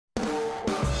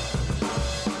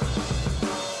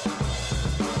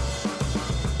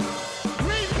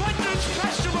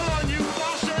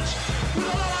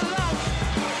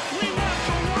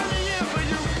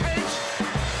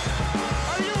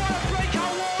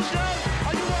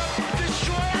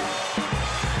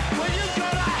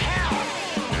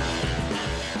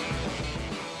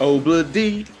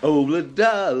Obla-dee,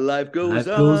 obla-da, life goes Life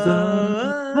goes on.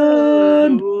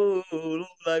 on. Oh,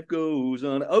 life goes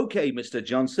on. Okay, Mr.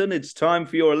 Johnson, it's time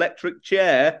for your electric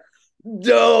chair.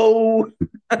 Do. Oh,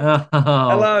 poor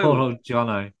Hello. old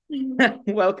Jono.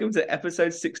 Welcome to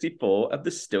episode 64 of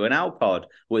the Stu and Al pod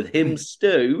with him,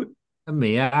 Stu. And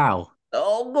me, Al.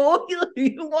 Oh,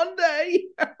 boy, one day.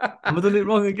 Have I done it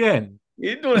wrong again?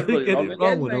 You're doing I it bloody get wrong it wrong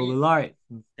again, with all the mate. lights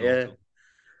and stuff. Yeah.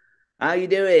 How you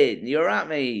doing? You all right,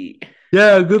 mate?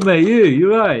 Yeah, good mate.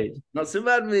 You right? Not so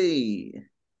bad, me.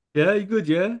 Yeah, you good?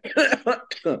 Yeah.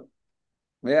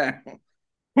 Yeah.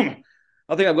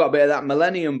 I think I've got a bit of that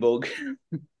millennium bug.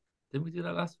 Didn't we do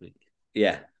that last week?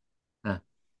 Yeah. Nah.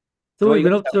 So So what what have you you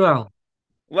been got up to tell to, me? Al?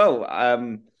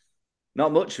 Well,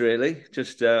 not much really.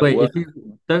 Just Wait, work. if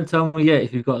you don't tell me yet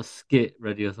if you've got a skit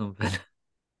ready or something.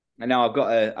 And now I've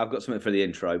got something for the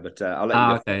intro, but I'll let you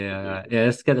Ah, go. okay, yeah.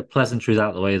 Let's get the pleasantries out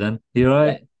of the way then. You Yeah.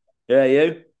 right? Yeah,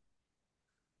 you.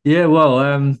 Yeah.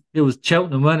 Well, it was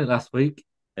Cheltenham, wasn't it, last week?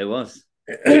 It was.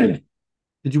 Did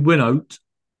you win out?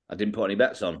 I didn't put any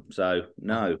bets on, so Oh,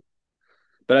 no.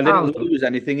 But I I didn't was lose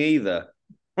anything either.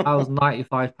 I was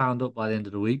 £95 up by the end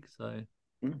of the week, so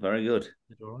Very good.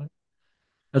 it's all right.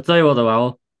 I'll tell you what though,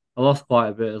 Al, I lost quite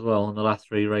a bit as well in the last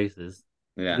three races.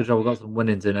 Yeah. Good job, I got some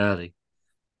winnings in early.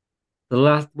 The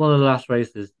last one of the last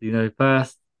races,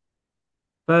 first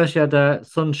you had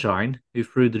Sunshine, who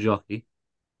threw the jockey.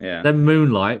 Yeah. Then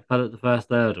Moonlight fell at the first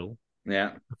hurdle. Yeah.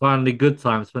 And finally, Good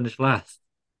Times finished last.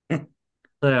 So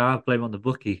yeah, I blame on the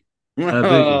bookie,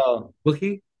 boogie, Oh,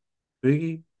 bookie,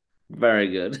 boogie. very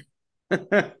good.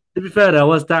 To be fair though, I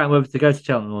was doubting whether to go to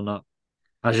Cheltenham or not.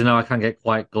 As you know, I can get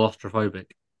quite claustrophobic.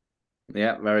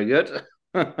 Yeah, very good.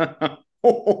 But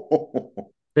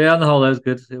yeah, on the whole, that was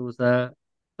good. It was no,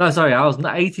 sorry, I was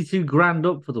 82 grand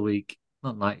up for the week,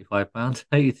 not £95,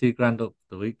 82 grand up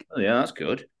for the week. Oh, yeah, that's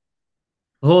good.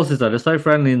 The horses though, they're so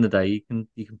friendly in the day. You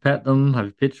can pet them, have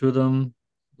a picture with them,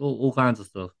 all kinds of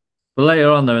stuff. But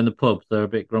later on, they're in the pubs. They're a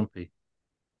bit grumpy.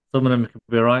 Some of them can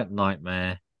be a right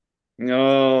nightmare.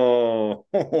 Oh.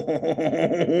 Is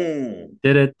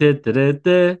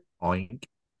Oink.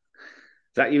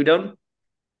 that you done?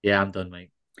 Yeah, I'm done, mate.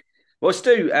 Well,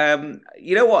 Stu,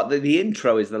 you know what? The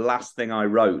intro is the last thing I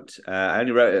wrote. I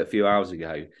only wrote it a few hours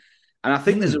ago. And I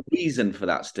think there's Hmm. a reason for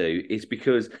that, Stu. It's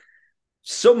because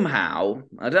somehow,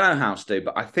 I don't know how, Stu,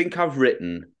 but I think I've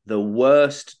written the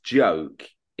worst joke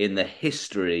in the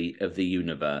history of the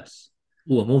universe.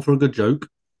 Oh, I'm all for a good joke.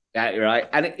 Yeah, right.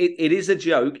 And it is a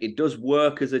joke. It does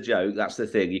work as a joke. That's the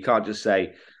thing. You can't just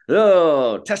say,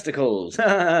 oh, testicles.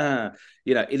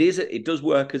 It does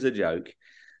work as a joke. You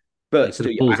But could Stu,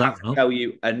 have I balls have that to one up. tell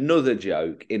you another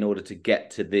joke in order to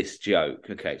get to this joke.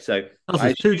 Okay, so Oh, so I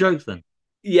it's two jokes then.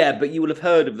 yeah, but you will have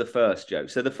heard of the first joke.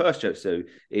 So the first joke, Stu,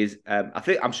 is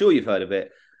I'm sure you've heard of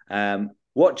it.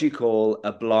 What do you call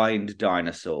a blind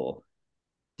dinosaur?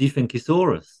 Do you think he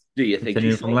saw us? Do you think he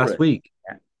Continuing from saw last it? week.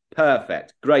 Yeah.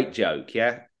 Perfect. Great joke.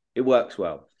 Yeah, it works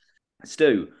well.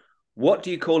 Stu, what do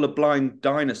you call a blind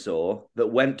dinosaur that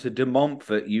went to De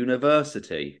Montfort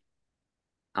University?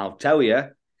 I'll tell you,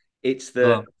 it's Go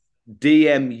the on.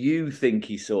 DMU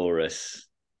Thinkysaurus.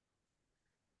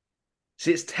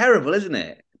 See, it's terrible, isn't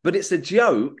it? But it's a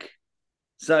joke.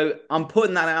 So I'm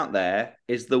putting that out there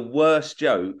is the worst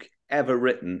joke ever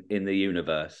written in the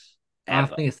universe. I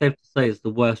Ever. think it's safe to say it's the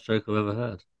worst joke I've ever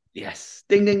heard. Yes.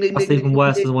 Ding ding ding That's ding even ding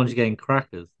worse than the ding. ones you get in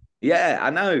crackers. Yeah, I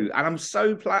know. And I'm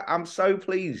so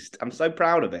pleased. I'm so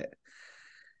proud of it.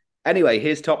 Anyway,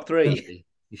 here's top Shouldn't three. be.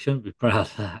 You shouldn't be proud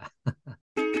of that.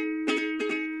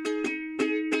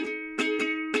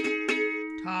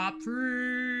 Top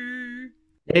three.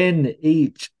 In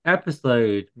each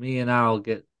episode, me and Al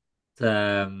get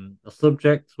a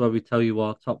subject where we tell you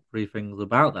our top three things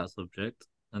about that subject,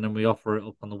 and then we offer it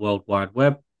up on the World Wide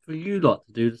Web for you lot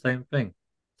to do the same thing.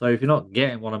 So if you're not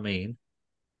getting what I mean,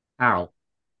 Al,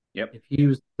 Yep. if you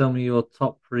was to tell me your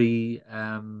top three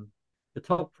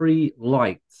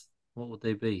lights, what would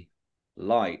they be?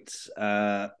 Lights.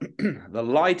 The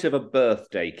light of a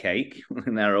birthday cake.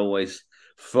 And they're always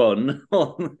fun,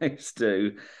 almost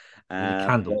do. With a Uh,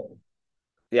 candle.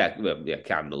 yeah, well, yeah,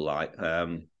 candlelight.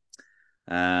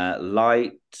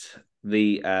 Light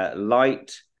the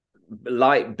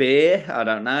light beer. I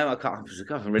don't know. I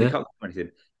really Yeah. can't think of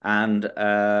anything. And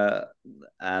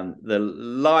the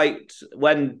light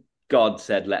when God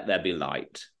said, "Let there be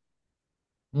light."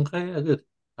 Okay, yeah, good.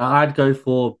 I'd go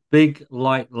for Big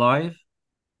Light Live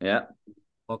Yeah,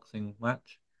 boxing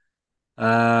match.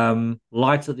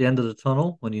 Light at the end of the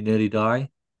tunnel when you nearly die,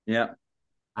 yeah.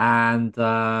 and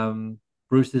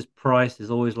Bruce's price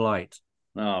is always light.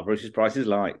 Oh, Bruce's Price is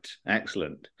Liked.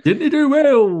 Excellent. Didn't he do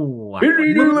well?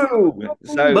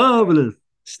 So, Marvelous.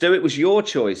 Stu, it was your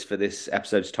choice for this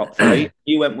episode's top three.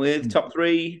 You went with top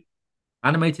three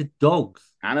Animated dogs.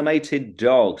 animated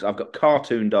dogs. I've got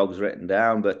cartoon dogs written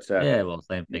down, but Yeah, well,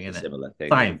 same thing, it's a innit? similar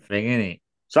thing. Same thing, innit?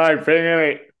 Same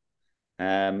thing,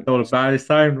 innit? All about the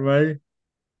same way.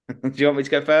 Do you want me to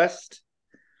go first?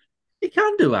 You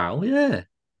can do Al, yeah.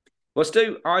 Well,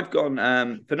 Stu, I've gone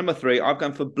for number three. I've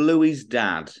gone for Bluey's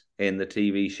dad in the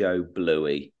TV show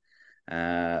Bluey.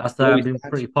 That's Bluey's been dad.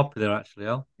 pretty popular, actually,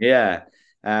 Al. Yeah,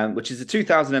 which is a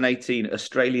 2018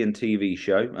 Australian TV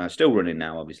show. Still running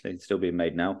now, obviously. It's still being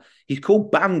made now. He's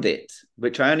called Bandit,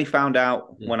 which I only found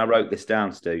out when I wrote this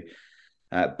down, Stu.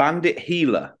 Bandit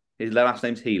Healer. His last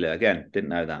name's Healer. Again, didn't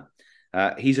know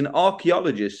that. He's an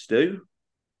archaeologist, Stu,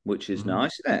 which is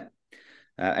nice, isn't it?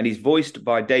 And he's voiced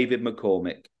by David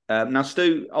McCormick. Now,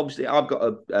 Stu, obviously, I've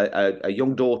got a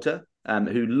young daughter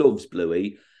who loves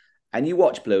Bluey. And you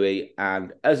watch Bluey,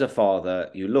 and as a father,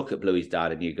 you look at Bluey's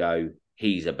dad and you go,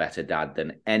 he's a better dad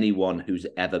than anyone who's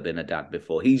ever been a dad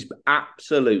before. He's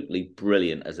absolutely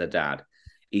brilliant as a dad.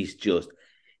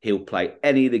 He'll play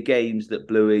any of the games that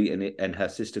Bluey and her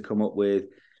sister come up with.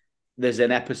 There's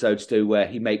an episode, Stu, where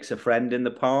he makes a friend in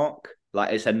the park,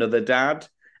 like it's another dad,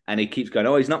 and he keeps going,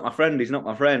 oh, he's not my friend, he's not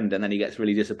my friend. And then he gets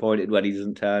really disappointed when he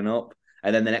doesn't turn up.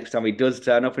 And then the next time he does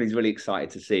turn up and he's really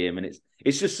excited to see him. And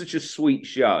it's just such a sweet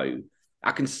show.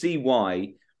 I can see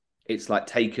why it's like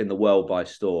taken the world by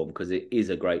storm, because it is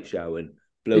a great show. And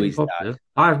Bluey's dad.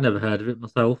 I've never heard of it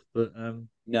myself, but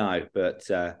no, but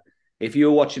if you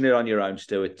were watching it on your own,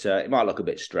 Stu, it might look a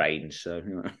bit strange. So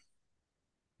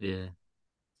yeah.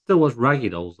 Still watch Raggy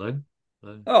Dolls though.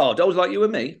 So. Oh, dolls like you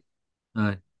and me.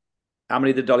 No. How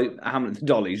many of the dollies?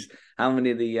 How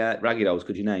many of the Raggy Dolls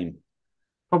could you name?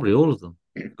 Probably all of them.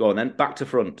 Go on then, back to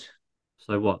front.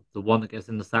 So what? The one that gets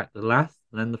in the sack the last,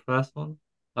 and then the first one?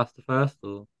 Last the first,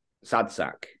 or Sad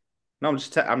sack. No,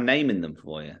 I'm naming them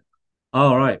for you.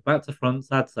 Oh, right. Back to front,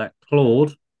 sad sack.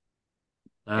 Claude.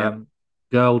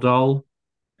 Girl doll.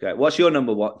 Okay, what's your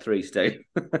number? What three, Steve?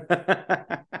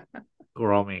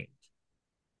 Gromit.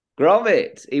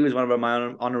 Gromit. He was one of my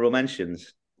honourable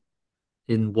mentions.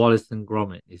 In Wallace and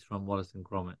Gromit. He's from Wallace and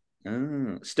Gromit.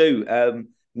 Stu,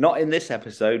 not in this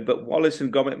episode, but Wallace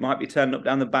and Gromit might be turning up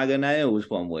down the bag of nails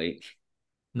one week.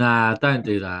 Nah, don't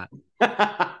do that.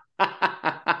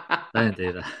 Don't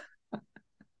do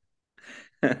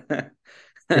that.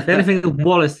 If anything of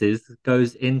Wallace's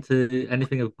goes into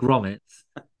anything of Gromit's,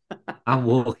 I'm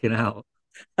walking out.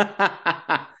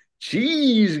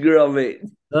 Cheese Gromit.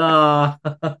 Ah.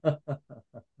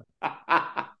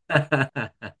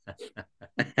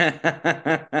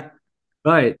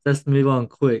 Right, let's move on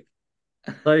quick.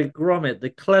 So Gromit,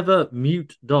 the clever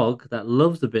mute dog that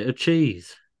loves a bit of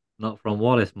cheese. Not from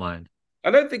Wallace, mind. I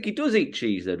don't think he does eat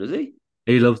cheese, though, does he?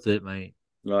 He loves it, mate.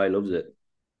 No, he loves it.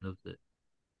 Loves it.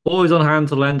 Always on hand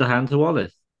to lend a hand to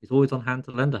Wallace. He's always on hand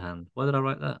to lend a hand. Why did I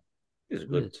write that? It's a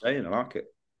good saying. I like it.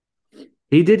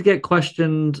 He did get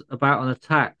questioned about an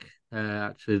attack,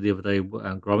 actually, the other day,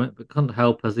 Gromit, but couldn't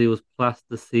help as he was placed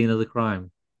the scene of the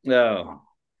crime. Oh,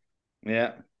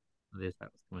 yeah. The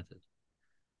attack was committed.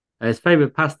 His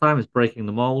favourite pastime is breaking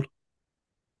the mould.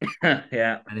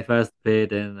 Yeah. And he first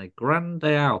appeared in A Grand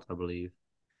Day Out, I believe.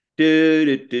 That's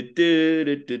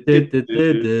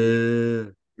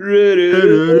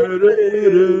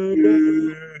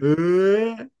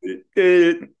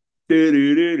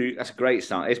a great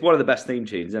song. It's one of the best theme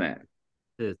tunes, isn't it?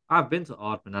 It is. I've been to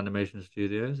Aardman Animation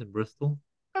Studios in Bristol.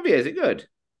 Have you? Is it good?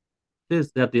 It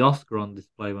is. They had the Oscar on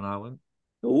display when I went.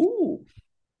 Oh,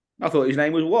 I thought his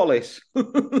name was Wallace.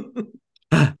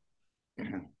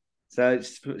 So,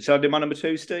 shall I do my number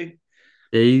two, Steve?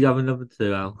 Yeah, you have a number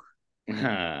two, Al.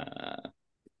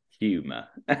 Humour.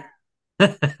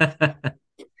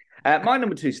 My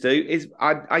number two, Stu, is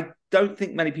I don't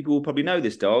think many people will probably know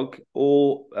this dog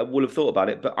or will have thought about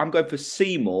it, but I'm going for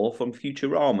Seymour from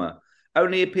Futurama.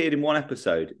 Only appeared in one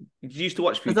episode. Did you used to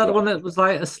watch Futurama? Is that the one that was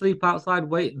like asleep outside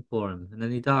waiting for him and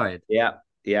then he died? Yeah,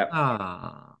 yeah.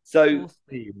 Ah. So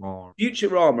Seymour.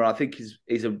 Futurama, I think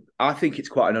I think it's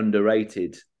quite an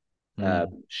underrated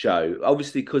show.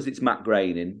 Obviously, because it's Matt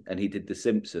Groening and he did The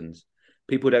Simpsons,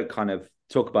 people don't kind of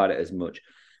talk about it as much.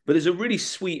 But there's a really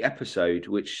sweet episode,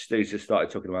 which Stu's just started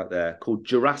talking about there, called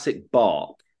Jurassic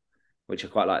Bark, which I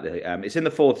quite like. It's in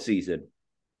the 4th season.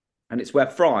 And it's where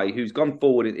Fry, who's gone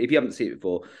forward, if you haven't seen it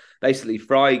before, basically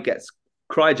Fry gets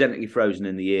cryogenically frozen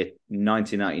in the year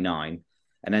 1999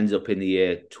 and ends up in the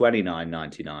year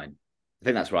 2999. I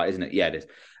think that's right, isn't it? Yeah, it is.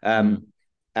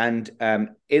 And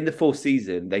in the 4th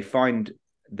season, they find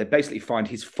they basically find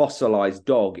his fossilized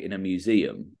dog in a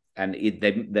museum, and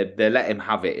they let him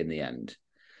have it in the end.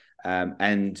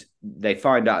 And they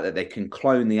find out that they can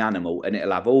clone the animal, and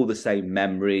it'll have all the same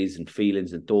memories and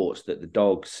feelings and thoughts that the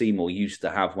dog Seymour used to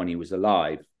have when he was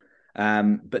alive.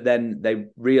 But then they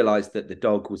realized that the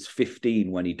dog was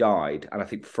 15 when he died, and I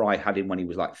think Fry had him when he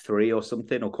was like 3 or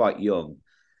something, or quite young.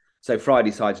 So Fry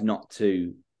decides not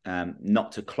to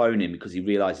clone him, because he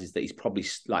realizes that he's probably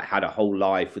like had a whole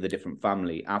life with a different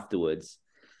family afterwards.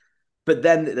 But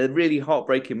then the really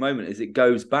heartbreaking moment is it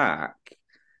goes back,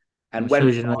 and when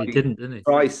he didn't he?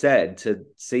 Fry said to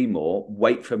Seymour,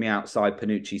 "Wait for me outside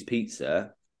Panucci's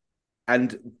Pizza,"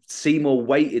 and Seymour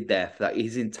waited there for that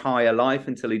his entire life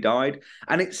until he died,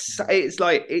 and it's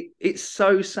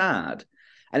so sad,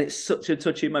 and it's such a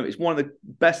touching moment. It's one of the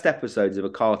best episodes of a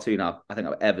cartoon I think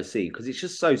I've ever seen, because it's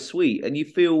just so sweet, and you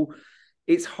feel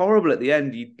it's horrible at the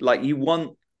end. You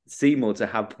want Seymour to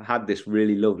have had this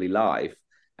really lovely life,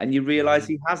 and you realize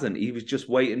he hasn't. He was just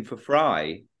waiting for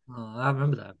Fry. Oh, I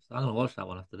remember that. I'm gonna watch that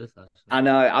one after this. Actually, I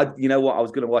know. You know what? I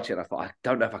was gonna watch it, and I thought I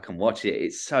don't know if I can watch it.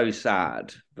 It's so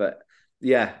sad, but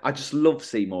yeah, I just love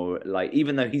Seymour. Like,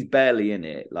 even though he's barely in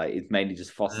it, like it's mainly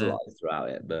just fossilized throughout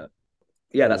it. But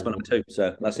yeah, that's my number 2.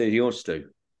 So that's yours, Stu.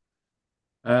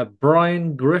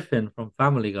 Brian Griffin from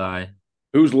Family Guy.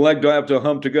 Whose leg do I have to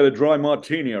hump to get a dry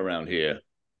martini around here?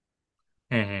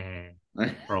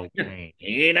 Propane.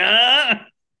 Peter.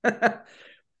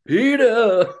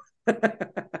 Peter.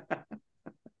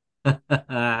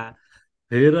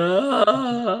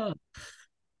 Peter.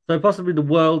 So possibly the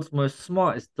world's most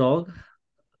smartest dog.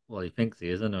 Well, he thinks he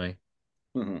is anyway.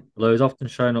 Although he's often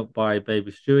shown up by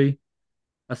baby Stewie,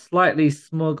 a slightly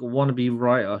smug wannabe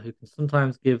writer who can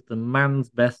sometimes give the man's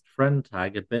best friend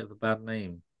tag a bit of a bad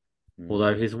name.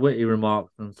 Although his witty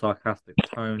remarks and sarcastic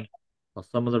tone are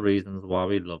some of the reasons why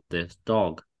we love this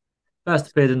dog.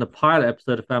 First appeared in the pilot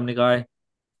episode of Family Guy.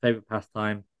 Favorite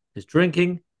pastime is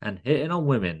drinking and hitting on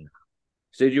women.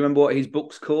 So do you remember what his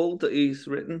book's called that he's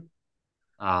written?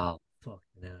 Oh, fucking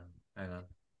hell. Hang on.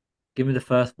 Give me the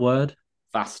first word.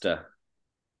 Faster.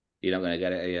 You're not going to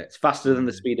get it yet. It's faster than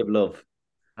the speed of love.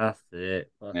 That's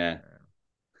it. Yeah.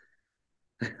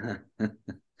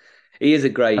 He is a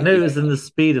great. I knew it was in the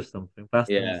speed of something.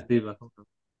 Faster than the speed of something.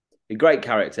 A great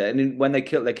character. And when they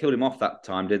killed him off that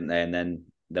time, didn't they? And then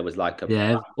there was like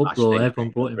a uproar.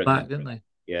 Everyone brought him back, didn't they?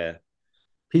 Yeah.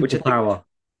 People power.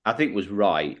 I think was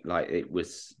right. Like, it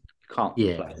was. Can't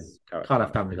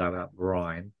have Family Guy without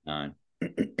Brian. No.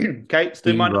 Okay,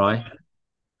 Stu, my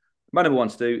number 1,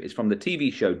 Stu, is from the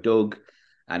TV show Doug,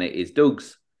 and it is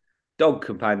Doug's dog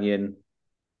companion,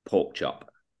 Pork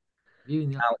Chop. You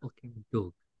and your fucking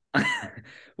dog.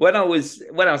 When I was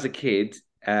a kid,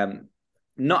 I'm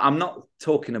not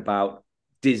talking about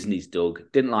Disney's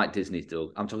Doug. Didn't like Disney's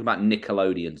Doug. I'm talking about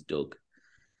Nickelodeon's Doug.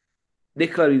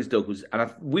 Nickelodeon's Doug was,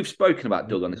 and we've spoken about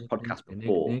Doug on this podcast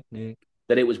before,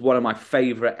 that it was one of my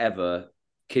favorite ever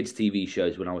kids' TV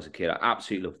shows when I was a kid. I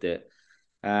absolutely loved it.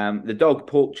 The dog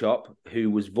Pork Chop,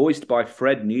 who was voiced by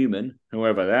Fred Newman,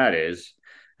 whoever that is.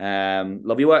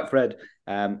 Love your work, Fred.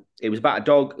 It was about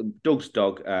Doug's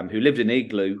dog, who lived in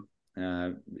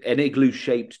an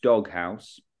igloo-shaped dog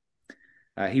house.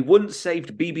 He once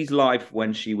saved BB's life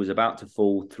when she was about to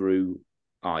fall through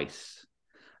ice.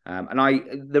 And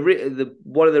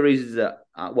one of the reasons that,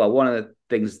 one of the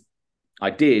things I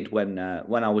did when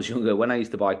I was younger, when I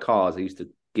used to buy cars, I used to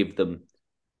give them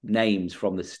names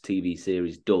from this TV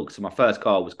series Doug. So my first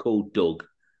car was called Doug,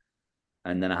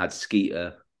 and then I had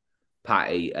Skeeter,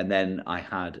 Patty, and then I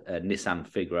had a Nissan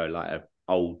Figaro, like an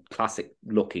old classic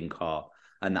looking car,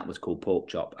 and that was called Pork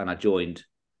Chop. And I joined,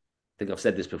 I think I've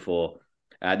said this before,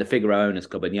 the Figaro Owners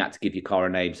Club, and you had to give your car a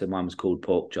name, so mine was called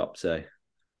Pork Chop. So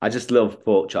I just love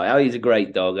Pork Chop. Oh, he's a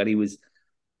great dog, and he was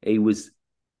lovely.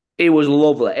 He was a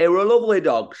lovely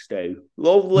dog, Stu.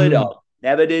 Lovely dog.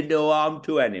 Never did no harm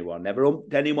to anyone. Never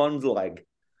humped anyone's leg.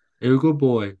 He was a good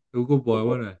boy. He was a good boy,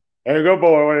 wasn't he? He was a good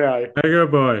boy, wasn't he? He was a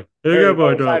good boy. He was a good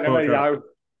boy, dog.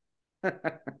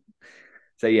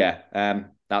 So yeah,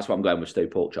 that's what I'm going with, Stu.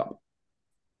 Pork Chop.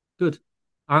 Good.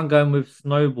 I'm going with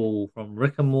Snowball from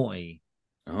Rick and Morty.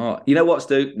 Oh, you know what,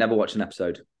 Stu? Never watched an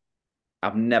episode.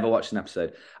 I've never watched an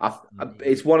episode.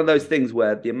 It's one of those things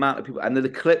where the amount of people and the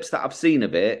clips that I've seen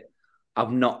of it,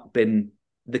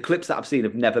 the clips that I've seen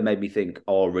have never made me think,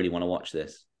 oh, I really want to watch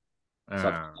this. So I've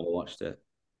never watched it.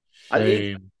 But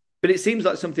it seems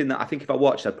like something that I think if I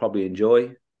watched, I'd probably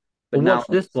enjoy. But watch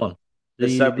this one.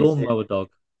 The Lawnmower Dog.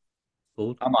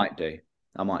 Called. I might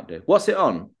do. What's it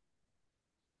on?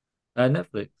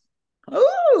 Netflix.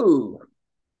 Oh.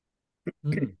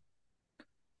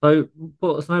 So,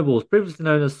 but Snowballs, previously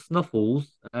known as Snuffles,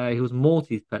 he was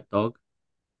Morty's pet dog.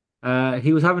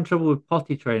 He was having trouble with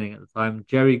potty training at the time.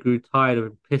 Jerry grew tired of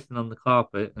him pissing on the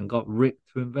carpet and got Rick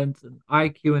to invent an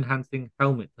IQ enhancing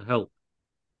helmet to help.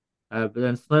 But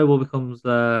then Snowball becomes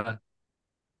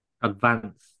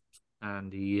advanced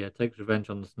and he takes revenge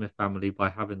on the Smith family by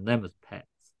having them as pets.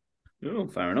 Oh,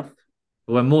 fair enough.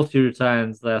 But when Morty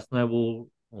returns, Snowball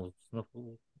or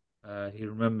Snuffles, he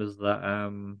remembers that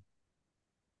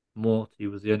Morty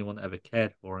was the only one that ever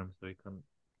cared for him, so he couldn't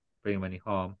bring him any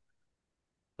harm.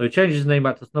 So he changes his name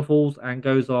back to Snuffles and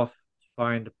goes off to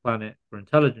find a planet for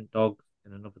intelligent dogs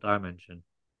in another dimension.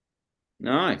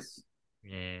 Nice.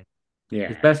 Yeah. Yeah.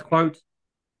 His best quote: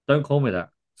 "Don't call me that.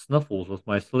 Snuffles was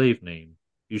my slave name.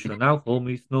 You shall now call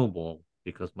me Snowball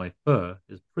because my fur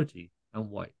is pretty and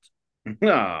white."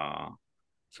 Ah,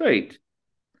 sweet.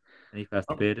 And he first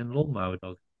appeared in Lawnmower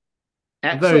Dog.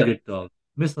 A very Excellent. good dog.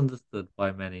 Misunderstood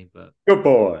by many, but Good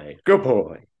boy. Good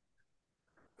boy.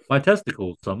 my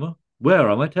testicles, Summer. Where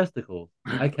are my testicles?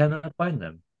 I cannot find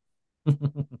them.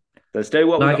 Let's do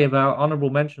what And we I got. give out honourable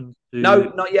mentions to No,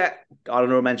 not yet.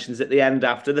 Honorable mentions at the end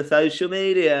after the social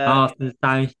media. after the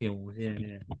socials.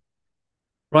 Yeah.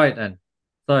 Right then.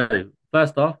 So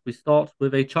first off, we start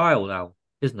with a child owl.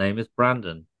 His name is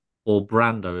Brandon, or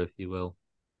Brando, if you will.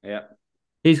 Yeah.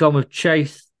 He's gone with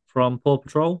Chase from Paw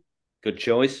Patrol, Good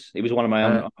choice. He was one of my uh,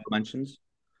 honorable mentions.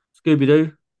 Scooby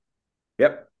Doo,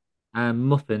 Yep. and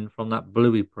Muffin from that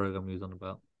Bluey program he was on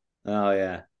about. Oh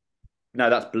yeah. No,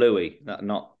 that's Bluey. That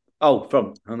not. Oh,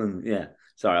 from. Yeah.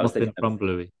 Sorry, I was Muffin thinking. from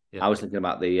Bluey. Yeah. I was thinking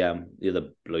about the other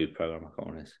Blue program. I can't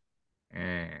remember this.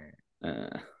 Eh.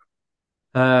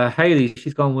 Uh, Haley,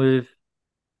 she's gone with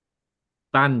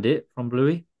Bandit from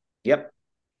Bluey, yep.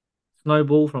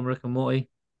 Snowball from Rick and Morty,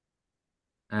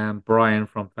 and Brian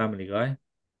from Family Guy.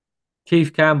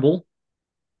 Keith Campbell,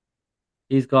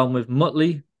 he's gone with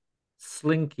Muttley,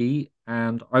 Slinky,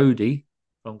 and Odie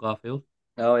from Garfield.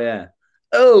 Oh yeah.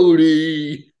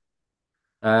 Odie.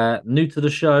 New to the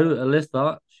show,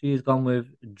 Alyssa, she's gone with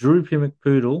Droopy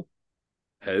McPoodle.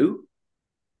 Who?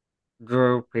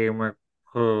 Droopy McPoodle.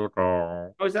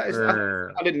 Oh, is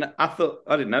that? I didn't. I thought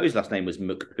I didn't know his last name was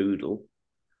McPoodle.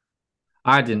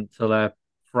 I didn't till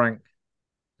Frank.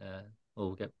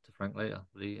 We'll get to Frank later.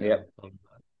 Yep.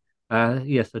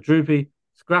 Yes, so Droopy,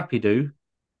 Scrappy Doo,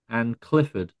 and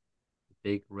Clifford, the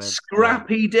big red dog.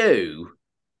 Scrappy Doo.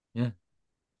 Yeah.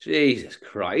 Jesus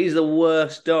Christ, he's the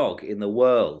worst dog in the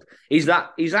world. He's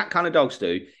that kind of dog,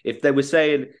 Stu. If they were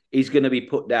saying he's going to be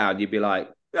put down, you'd be like,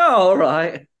 oh, all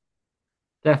right.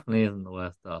 Definitely isn't the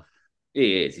worst dog.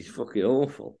 He is. He's fucking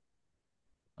awful.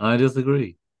 I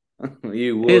disagree.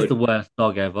 You Here's the would. worst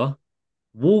dog ever.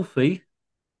 Wolfie.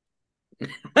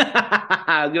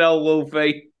 Good old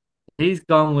Wolfie. He's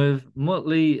gone with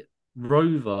Muttley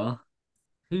Rover.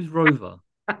 Who's Rover?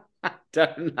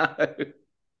 Don't know.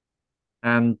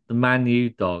 And the Manu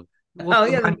dog. What's Oh,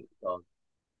 the yeah. Manu dog?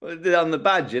 On the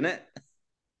badge, isn't it?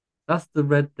 That's the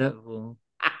Red Devil.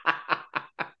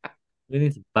 We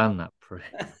need to ban that prick.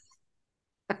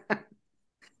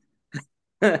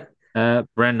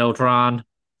 Brendotron.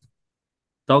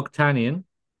 Dogtanian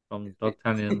from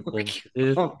Dogtanian and the Four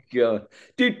Musketeers. Oh, God.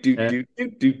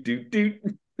 Do.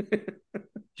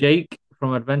 Jake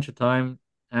from Adventure Time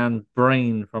and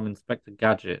Brain from Inspector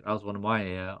Gadget. That was one of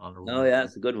my honorable. Oh, yeah,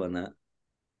 that's a good one, that.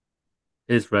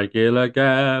 It's regular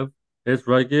Gav. It's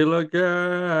regular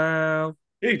Gav.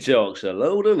 He talks a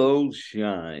load of old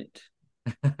shite.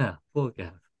 Poor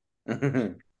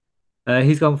Gav.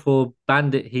 He's gone for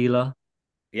Bandit Healer,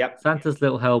 Yep. Santa's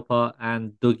Little Helper,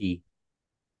 and Dougie.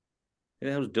 Who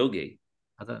the hell's Dougie?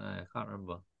 I don't know. I can't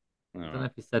remember. All I don't know right.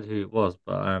 if he said who it was,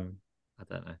 but I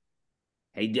don't know.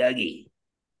 Hey, Dougie.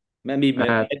 Maybe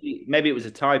it was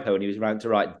a typo and he was around to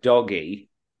write doggy.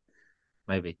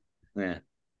 Maybe. Yeah.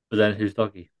 But then who's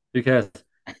Dougie? Who cares?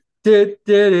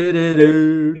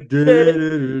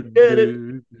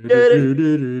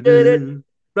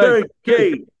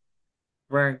 Frankie.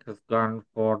 Frank has gone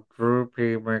for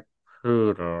Droopy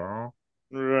McPoodle.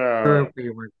 Right. Droopy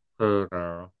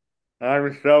McPoodle.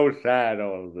 I'm so sad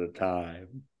all the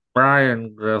time.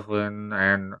 Brian Griffin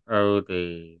and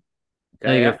Odie.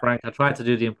 There you go, Frank. I tried to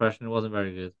do the impression. It wasn't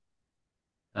very good.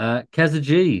 Keza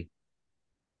G.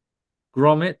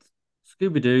 Gromit,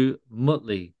 Scooby-Doo,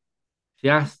 Muttley. She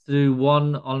asked to do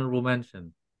one honourable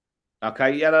mention.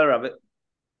 Okay, yeah, I have it.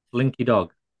 Slinky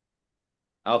Dog.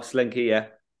 Oh, Slinky, yeah.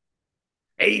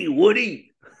 Hey,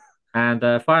 Woody. And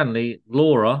finally,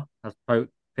 Laura has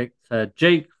picked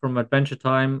Jake from Adventure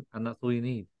Time, and that's all you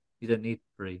need. You don't need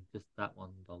three, just that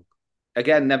one dog.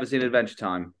 Again, never seen Adventure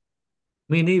Time.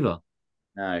 Me neither.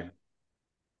 No.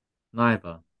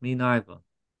 Neither. Me neither.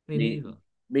 Me Me, neither. me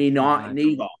Me not neither.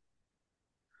 neither.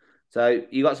 So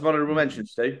you got some honourable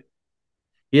mentions, Stu?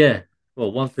 Yeah.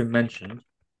 Well, one's been mentioned.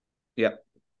 Yep.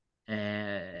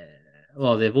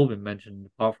 Well, they've all been mentioned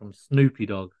apart from Snoopy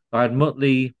Dog. I had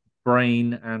Muttley,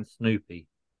 Brain, and Snoopy.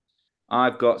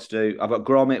 I've got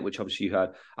Gromit, which obviously you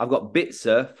had. I've got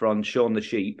Bitzer from Shaun the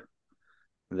Sheep,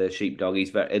 the sheepdog.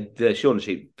 The Shaun the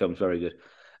Sheep film's very good.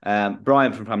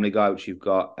 Brian from Family Guy, which you've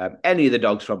got. Any of the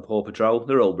dogs from Paw Patrol,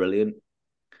 they're all brilliant.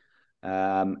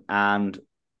 And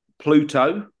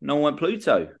Pluto, no one went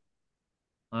Pluto.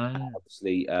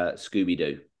 Obviously, Scooby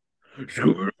Doo.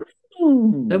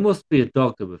 There must be a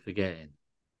dog that we're forgetting.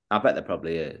 I bet there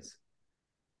probably is,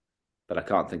 but I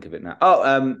can't think of it now.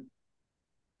 Oh,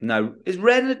 no, is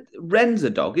Ren's a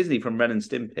dog, isn't he, from Ren and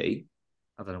Stimpy?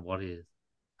 I don't know what he is.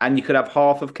 And you could have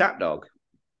half of Cat Dog.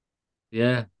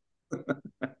 Yeah.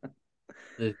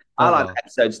 I like the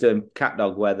episodes doing Cat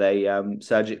Dog where they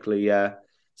surgically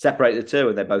separate the two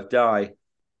and they both die.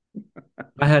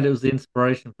 I had it was the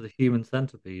inspiration for the human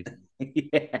centipede.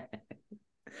 Yeah.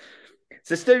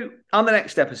 So Stu, on the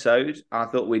next episode, I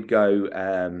thought we'd go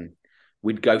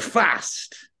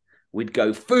fast. We'd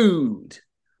go food.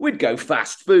 We'd go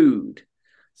fast food.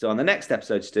 So on the next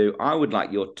episode, Stu, I would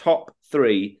like your top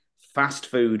 3 fast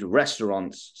food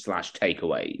restaurants /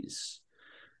 takeaways.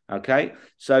 Okay,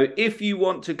 so if you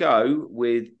want to go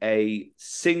with a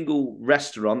single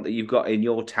restaurant that you've got in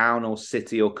your town or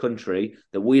city or country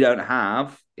that we don't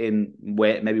have in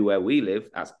where we live,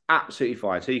 that's absolutely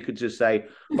fine. So you could just say,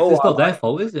 "Oh, it's not their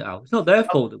fault, is it, Al? It's not their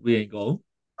fault that we ain't gone.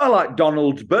 I like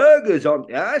Donald's Burgers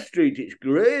on our street. It's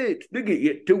great. They get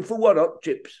you 2 for 1 hot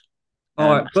chips. All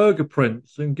right, Burger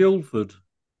Prince in Guildford.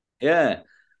 Yeah,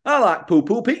 I like Poo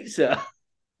Poo Pizza.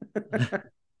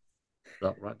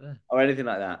 That right there. Or anything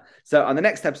like that. So on the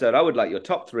next episode, I would like your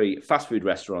top 3 fast food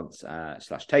restaurants /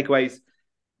 takeaways.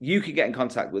 You can get in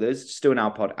contact with us,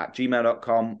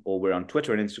 stewandalpod@gmail.com, or we're on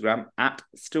Twitter and Instagram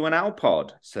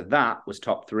 @stewandalpod. So that was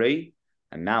top 3.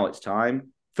 And now it's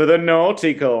time for the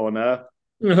Naughty Corner.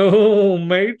 Oh,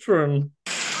 matron.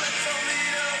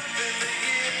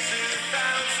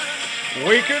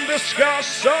 We can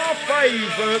discuss our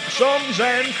favourite songs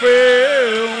and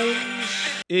films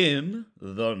in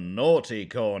the Naughty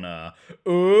Corner.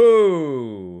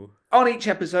 Ooh. On each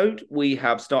episode, we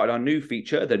have started our new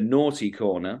feature, the Naughty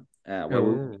Corner, where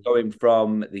we're going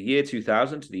from the year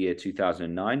 2000 to the year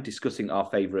 2009, discussing our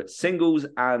favourite singles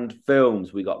and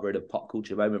films. We got rid of Pop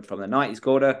Culture Moment from the 90s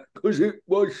Corner because it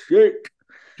was shit.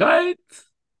 Right.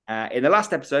 In the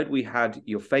last episode, we had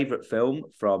your favourite film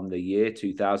from the year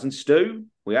 2000. Stu,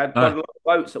 we had quite a lot of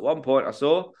votes at one point, I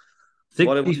saw.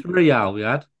 63, Al, we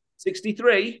had.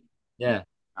 63? Yeah.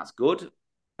 That's good.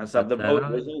 Let's have the vote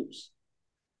results.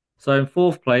 So in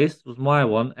 4th place was my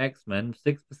one, X-Men,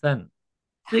 6%.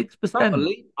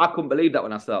 6%. I couldn't believe that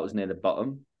when I saw it was near the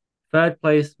bottom. 3rd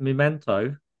place,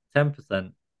 Memento,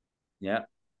 10%. Yeah.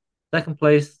 2nd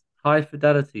place, High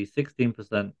Fidelity,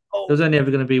 16%. There's only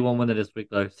ever going to be one winner this week,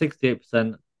 though.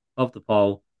 68% of the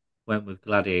poll went with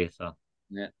Gladiator.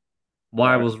 Yeah.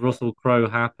 Why was Russell Crowe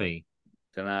happy?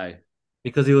 Don't know.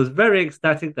 Because he was very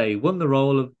ecstatic that he won the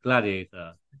role of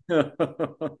Gladiator.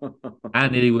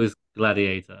 And he was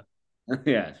Gladiator.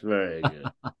 Yes, very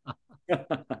good.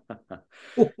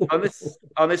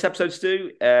 on this episode,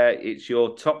 Stu, it's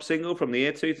your top single from the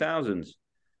year 2000.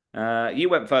 You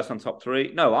went first on top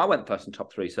 3. No, I went first on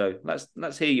top 3. So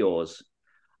let's hear yours.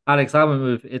 Alex, I went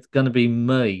with "It's Gonna Be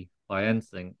Me" by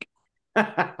NSYNC.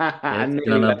 It's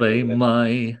gonna be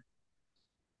me.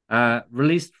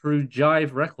 Released through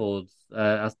Jive Records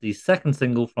as the 2nd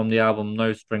single from the album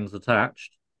No Strings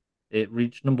Attached. It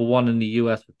reached number 1 in the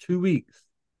US for 2 weeks.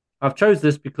 I've chose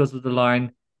this because of the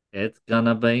line, "It's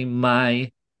gonna be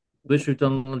me," which we've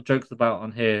done jokes about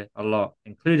on here a lot,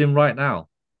 including right now.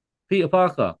 Peter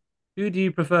Parker, who do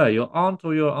you prefer, your aunt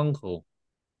or your uncle?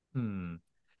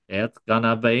 It's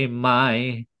gonna be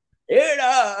my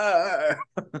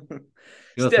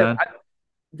Your turn.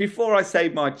 Before I say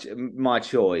my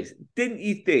choice, didn't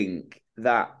you think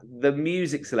that the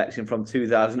music selection from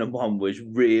 2001 was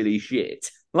really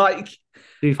shit? Like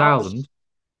 2000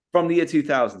 from the year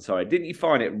 2000. Sorry, didn't you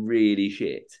find it really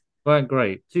shit? Weren't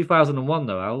great. 2001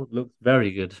 though, Al, looked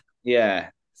very good.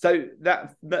 Yeah. So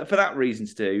that for that reason,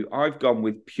 Stu, I've gone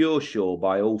with Pure Shore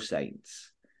by All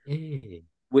Saints.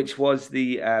 Which was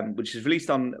which was released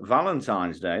on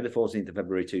Valentine's Day, the 14th of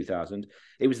February 2000.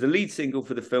 It was the lead single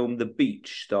for the film The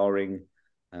Beach, starring.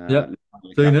 Seen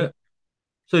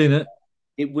it.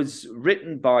 It was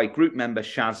written by group member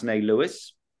Shaznay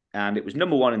Lewis, and it was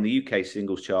number 1 in the UK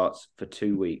singles charts for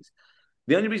 2 weeks.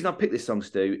 The only reason I picked this song,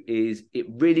 Stu, is it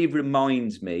really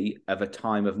reminds me of a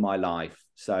time of my life.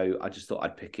 So I just thought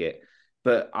I'd pick it.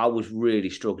 But I was really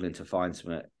struggling to find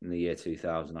something in the year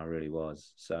 2000. I really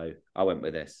was. So I went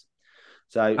with this.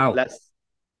 So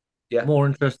yeah. More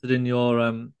interested in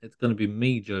your it's gonna be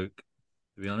me joke,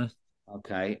 to be honest.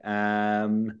 Okay.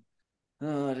 It's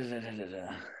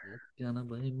gonna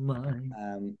be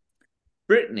mine.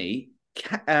 Brittany,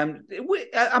 am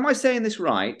I saying this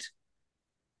right?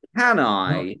 Can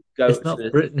I go It's to not the...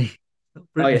 Brittany. Not Oh,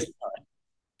 Brittany. yes.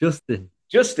 Justin.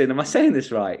 Justin, am I saying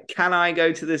this right? Can I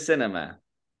go to the cinema?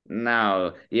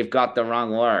 No, you've got the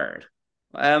wrong word.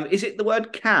 Is it the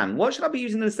word can? What should I be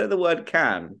using instead of the word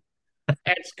can?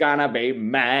 It's gonna be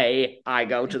May. I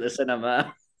go to the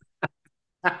cinema.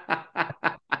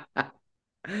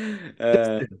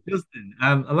 Justin.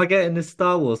 Am I getting this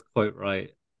Star Wars quote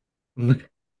right?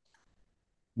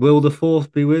 Will the Force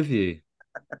be with you?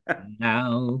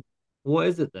 No. What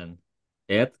is it then?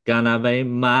 It's gonna be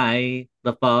May.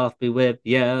 The Force be with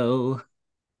you.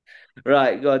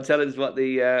 Right, go on, tell us what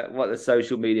the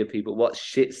social media people, what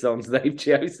shit songs they've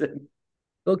chosen.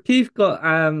 Well, Keith got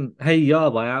Hey Ya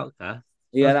by Outkast.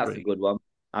 Yeah, that's a pretty good one.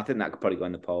 I think that could probably go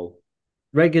in the poll.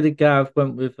 Regular Gav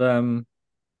went with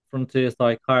Frontier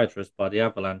Psychiatrist by the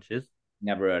Avalanches.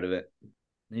 Never heard of it.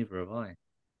 Neither have I.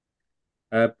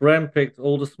 Bren picked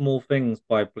All the Small Things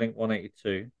by Blink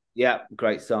 182. Yeah,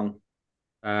 great song.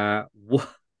 Frank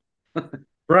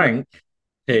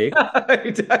picked.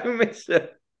 Don't miss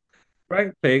it.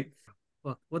 Frank picked.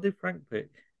 What did Frank pick?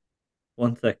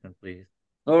 1 second, please.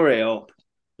 Hurry up.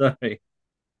 Sorry.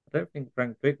 I don't think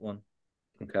Frank picked one.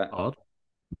 Okay. Odd.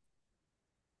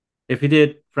 If he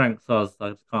did, Frank Soz,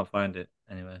 I just can't find it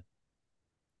anyway.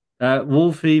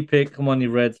 Wolfie picked Come On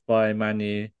You Reds by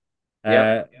Manu.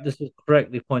 This was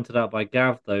correctly pointed out by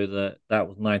Gav, though, that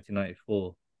was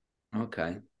 1994.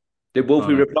 Okay. Did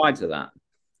Wolfie reply to that?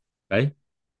 Okay.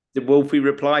 Did Wolfie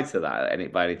reply to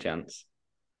that by any chance?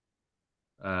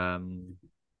 Don't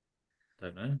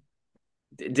know.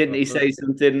 Didn't he say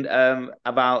something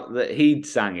about that he'd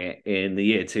sang it in the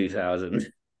year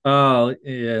 2000? Oh,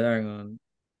 yeah, hang on.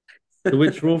 To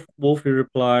which Wolfie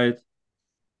replied,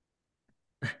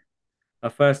 I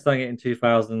first sang it in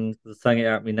 2000, I sang it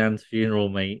at my nan's funeral,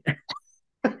 mate.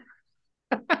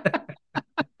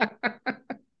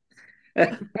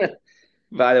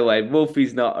 By the way,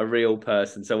 Wolfie's not a real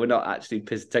person, so we're not actually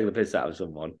taking the piss out of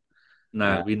someone.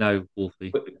 No, we know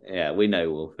Wolfie. Yeah, we know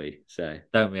Wolfie. So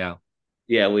don't we, Al?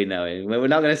 Yeah, we know him. We're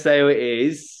not going to say who it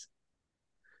is.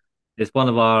 It's one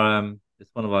of our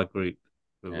group.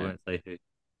 We won't say who.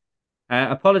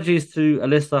 Apologies to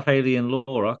Alyssa, Haley, and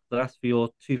Laura. That's for your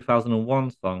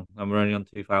 2001 song, and we're only on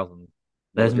 2000.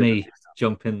 There's me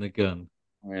jumping the gun.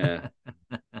 Yeah.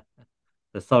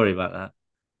 So sorry about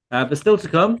that. But still to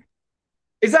come.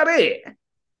 Is that it?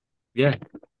 Yeah.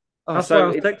 That's why I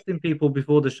was texting people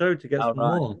before the show to get some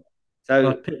more. So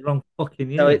I picked the wrong fucking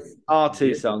year. So it's our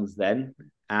two songs then,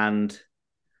 and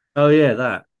yeah,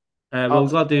 that. Well,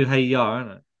 we've got to do Hey Ya,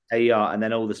 isn't it? Hey Ya, and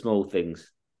then All the Small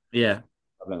Things. Yeah.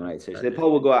 So the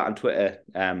poll will go out on Twitter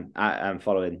in the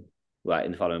following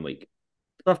week.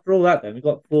 After all that, then we've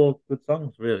got 4 good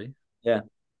songs, really. Yeah.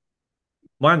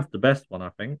 Mine's the best one, I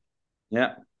think.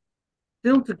 Yeah.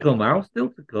 Still to come, Al. Still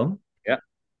to come. Yeah.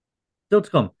 Still to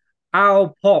come.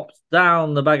 Al pops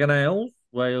down the bag of nails,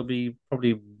 where you'll be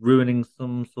probably ruining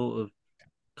some sort of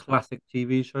classic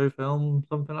TV show film,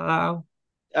 something like that,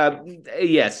 Al?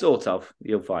 Yeah, sort of.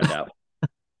 You'll find out.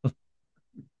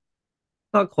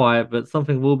 Not quite, but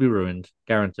something will be ruined,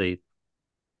 guaranteed.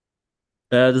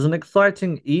 There's an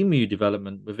exciting emu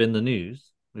development within the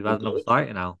news. We've had another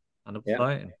sighting now. Another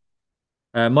sighting.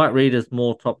 Might read as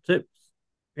more top tips.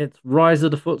 It's Rise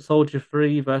of the Foot Soldier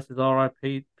 3 versus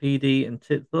RIPD and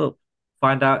Tits Up.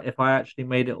 Find out if I actually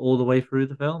made it all the way through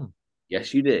the film.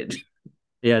 Yes, you did.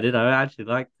 Yeah, I did. I actually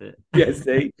liked it. Yeah,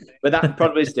 see? But that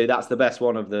probably, Stu, that's the best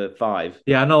one of the 5.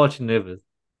 Yeah, I'm not watching the others.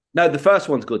 No, the first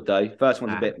one's good, though. First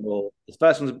one's a bit more... The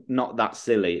first one's not that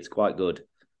silly. It's quite good.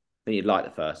 I think you'd like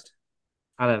the first.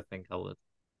 I don't think I would.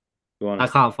 I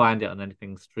can't find it on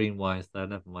anything stream-wise, so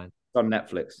never mind. It's on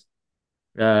Netflix.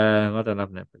 I don't have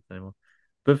Netflix anymore.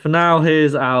 But for now,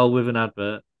 here's Al with an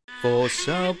advert. For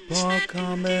subpar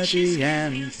comedy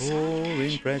and poor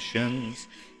impressions,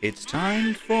 it's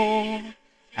time for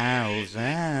Al's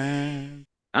ad.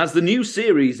 As the new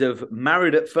series of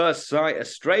Married at First Sight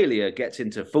Australia gets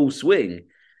into full swing,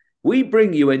 we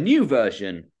bring you a new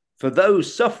version for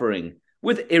those suffering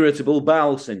with irritable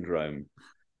bowel syndrome.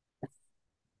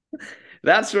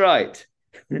 That's right.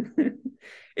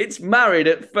 It's Married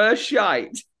at First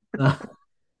Sight.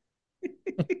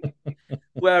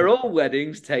 where all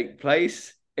weddings take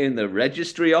place in the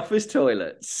registry office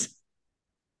toilets.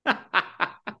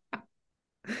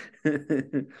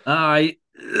 I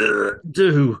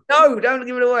do. No, don't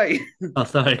give it away. Oh,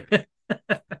 sorry.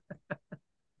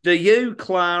 Do you,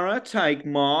 Clara, take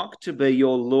Mark to be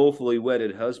your lawfully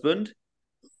wedded husband?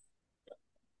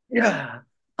 Yeah.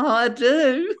 I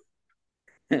do.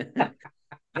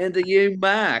 And do you,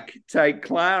 Mac, take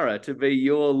Clara to be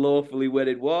your lawfully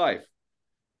wedded wife?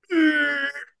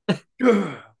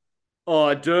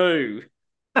 I do.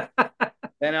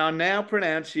 Then I'll now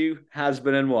pronounce you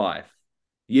husband and wife.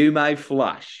 You may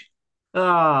flush.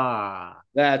 Ah.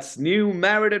 That's new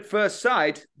Married at First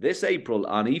Sight this April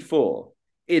on E4.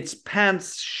 It's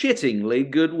pants shittingly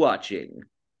good watching.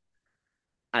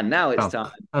 And now it's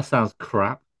time That sounds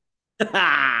crap.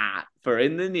 for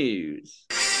In the News.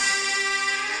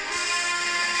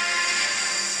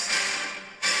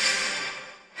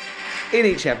 In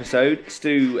each episode,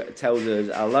 Stu tells us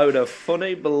a load of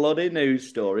funny, bloody news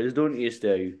stories, don't you,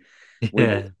 Stu?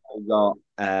 Yeah. We've got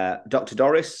Dr.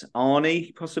 Doris,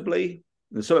 Arnie, possibly.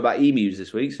 There's something about emus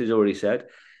this week, so he's already said.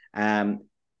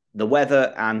 The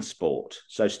weather and sport.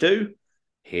 So, Stu,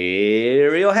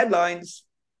 here are your headlines.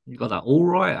 You got that all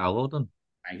right, Al. Well done.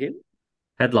 Thank you.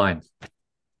 Headlines.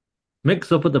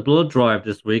 Mix up at the blood drive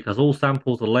this week as all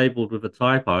samples are labelled with a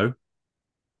typo.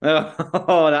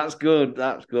 Oh, that's good.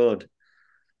 That's good.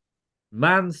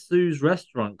 Man sues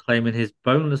restaurant claiming his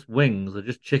boneless wings are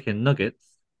just chicken nuggets.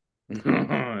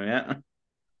 Yeah.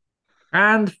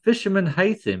 And fishermen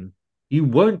hate him. You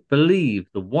won't believe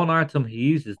the one item he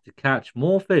uses to catch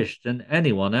more fish than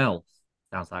anyone else.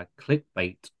 Sounds like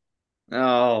clickbait.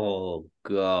 Oh,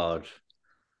 God.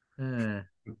 Some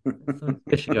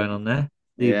fish going on there.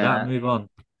 Leave Yeah. that, move on.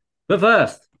 But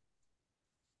first,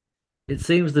 it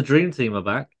seems the dream team are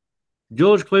back.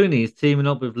 George Clooney is teaming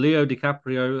up with Leo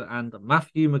DiCaprio and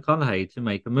Matthew McConaughey to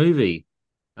make a movie.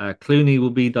 Clooney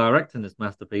will be directing this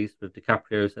masterpiece with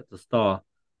DiCaprio set to star.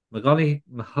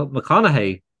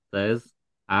 McConaughey says,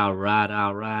 all right,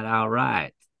 all right, all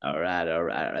right. All right, all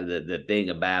right. The thing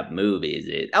about movies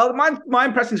is... Oh, my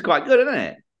impression's quite good, isn't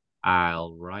it?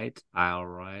 All right, all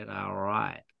right, all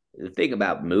right. The thing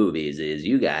about movies is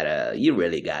you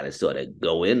really gotta sort of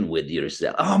go in with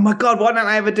yourself. Oh my God, why don't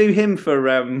I ever do him for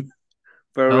That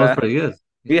was pretty good.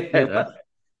 Yeah,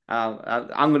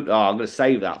 I'm gonna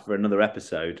save that for another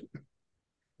episode.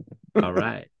 All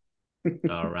right,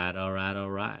 all right, all right,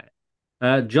 all right.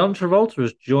 John Travolta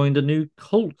has joined a new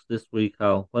cult this week,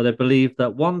 Al, where they believe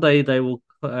that one day they will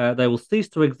cease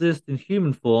to exist in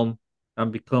human form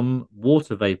and become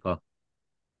water vapor.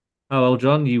 Oh well,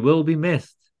 John, you will be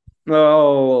missed.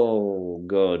 Oh,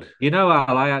 good. You know,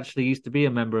 Al, I actually used to be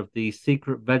a member of the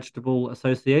Secret Vegetable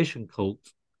Association cult,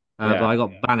 but I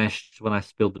got banished when I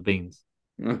spilled the beans.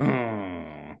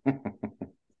 Emu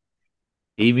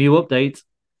update.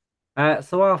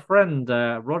 So our friend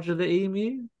Roger the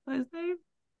Emu, is his name?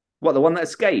 What, the one that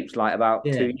escaped like about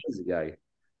 2 years ago?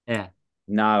 Yeah.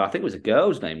 No, I think it was a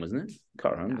girl's name, wasn't it?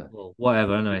 Can't remember. Yeah, well,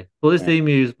 whatever, anyway. Well, this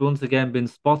emu's once again been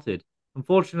spotted.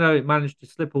 Unfortunately, it managed to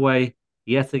slip away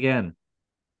yet again.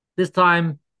 This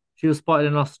time, she was spotted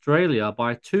in Australia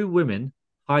by two women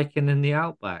hiking in the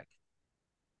outback.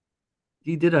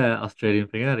 You did an Australian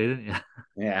thing earlier, didn't you?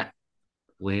 Yeah.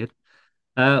 Weird.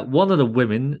 One of the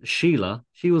women, Sheila,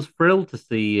 she was thrilled to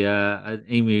see an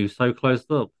emu so close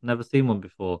up. Never seen one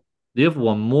before. The other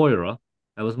one, Moira,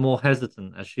 was more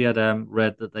hesitant as she had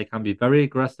read that they can be very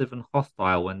aggressive and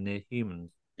hostile when near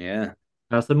humans. Yeah.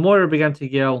 So Moira began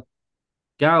to yell,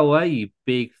 "Go away, you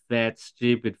big, fat,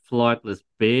 stupid, flightless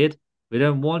beard. We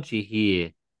don't want you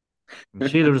here."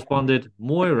 And Sheila responded,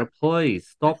 "Moira, please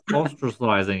stop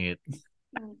ostracizing it."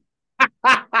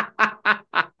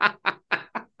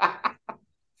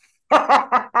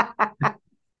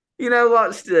 You know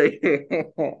what, Stu?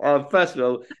 First of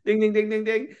all, ding, ding, ding, ding,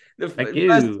 ding. Thank you.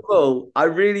 First of all, I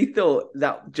really thought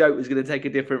that joke was going to take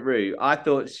a different route. I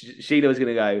thought Sheila was going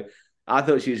to go, I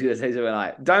thought she was going to say something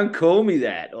like, "Don't call me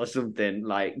that," or something,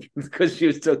 like, because she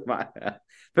was talking about her.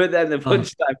 But then the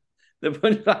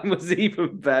punchline was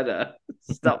even better.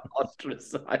 Stop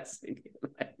ostracizing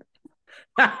it.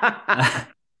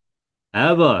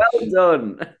 Well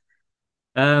done.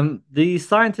 The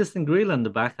scientists in Greenland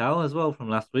are back, Al, as well from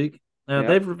last week.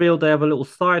 They've revealed they have a little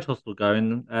side hustle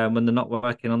going when they're not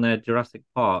working on their Jurassic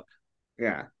Park.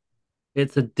 Yeah.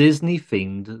 It's a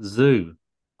Disney-themed zoo.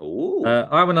 Ooh.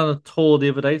 I went on a tour the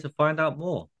other day to find out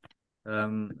more.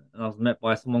 And I was met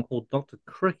by someone called Dr.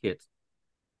 Cricket.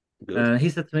 He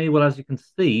said to me, "Well, as you can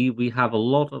see, we have a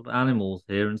lot of animals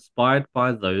here inspired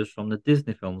by those from the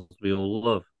Disney films we all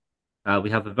love. We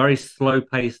have a very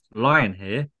slow-paced lion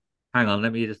here, Hang on,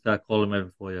 let me just call him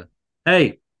over for you.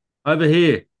 Hey, over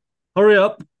here. Hurry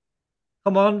up.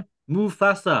 Come on, move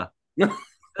faster. That's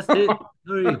it.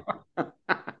 Hurry.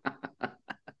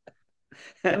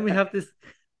 Then we have this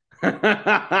then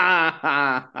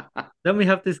we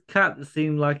have this cat that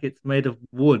seemed like it's made of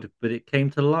wood, but it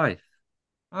came to life.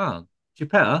 Oh, she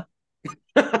pet her?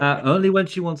 Only when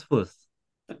she wants fuss.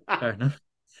 Fair enough.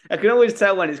 I can always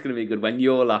tell when it's going to be good when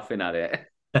you're laughing at it.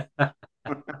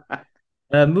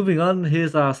 Moving on,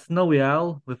 here's our snowy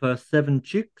owl with her 7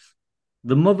 chicks.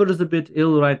 The mother is a bit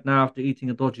ill right now after eating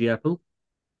a dodgy apple.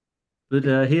 But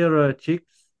here are her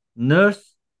chicks: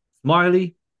 Nurse,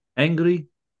 Smiley, Angry,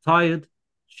 Tired,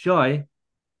 Shy,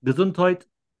 Gesundheit,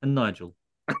 and Nigel.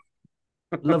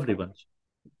 Lovely bunch.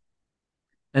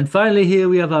 And finally, here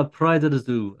we have our pride of the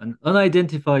zoo, an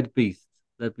unidentified beast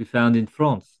that we found in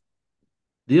France.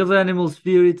 The other animals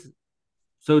fear it,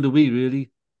 so do we,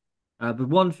 really. But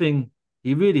one thing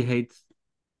he really hates,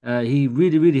 he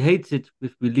really hates it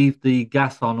if we leave the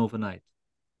gas on overnight.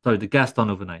 Sorry, the gas on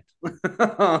overnight.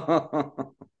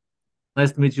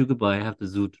 Nice to meet you. Goodbye. I have the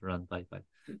zoo to run. Bye bye.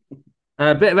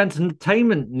 A bit of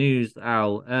entertainment news,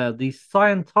 Al. The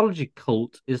Scientology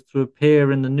cult is to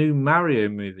appear in the new Mario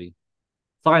movie.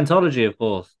 Scientology, of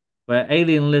course, where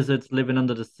alien lizards living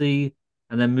under the sea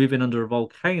and then moving under a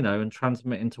volcano and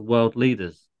transmitting to world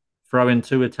leaders. Throw in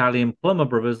 2 Italian plumber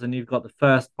brothers, and you've got the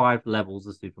first 5 levels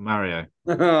of Super Mario.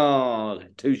 Oh,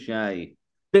 touche.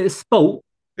 Bit of sport.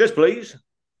 Yes, please.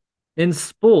 In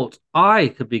sport, I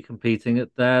could be competing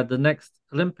at the next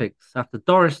Olympics after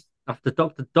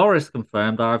Dr. Doris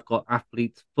confirmed I've got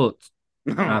athlete's foot.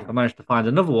 If I manage to find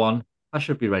another one, I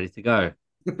should be ready to go.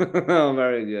 Oh,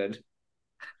 very good.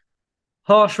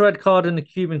 Harsh red card in the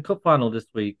Cuban Cup final this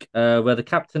week, where the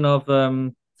captain of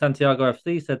Santiago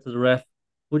FC said to the ref,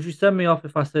 "Would you send me off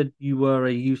if I said you were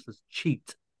a useless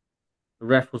cheat?" The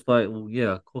ref was like, "Well,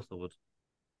 yeah, of course I would."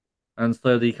 And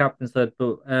so the captain said,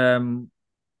 "But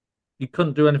you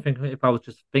couldn't do anything if I was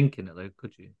just thinking it, though,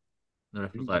 could you?" And the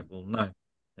ref was like, "Well, no." And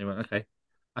he went, "Okay,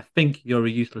 I think you're a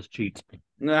useless cheat."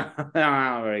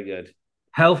 Very good.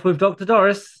 Health with Dr.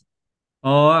 Doris.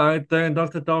 All right, then,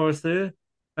 Dr. Doris here.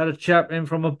 Had a chap in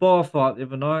from a bar fight the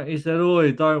other night. He said,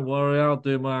 "Oi, don't worry, I'll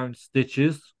do my own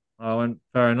stitches." I went,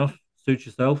 "Fair enough. Suit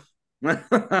yourself."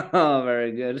 Oh,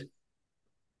 very good.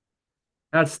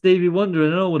 Had Stevie Wonder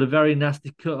and all with a very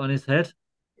nasty cut on his head.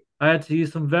 I had to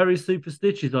use some very super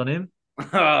stitches on him.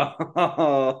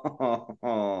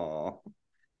 Oh,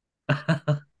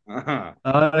 Uh,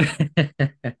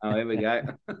 here we go.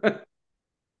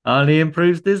 Only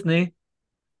improves Disney.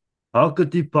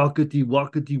 Hockety pockety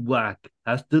wackety whack.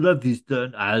 Hasta la vista,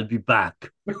 and I'll be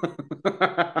back.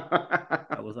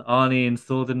 That was Arnie in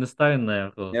Sword in the Stone there,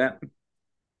 of course. Yeah.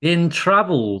 In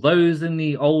travel, those in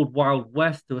the old Wild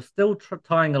West who are still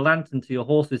tying a lantern to your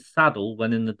horse's saddle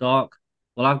when in the dark,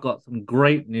 well, I've got some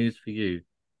great news for you.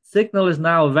 Signal is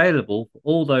now available for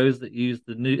all those that use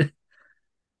the new.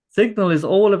 Signal is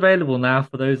all available now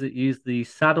for those that use the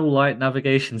saddle light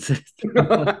navigation system.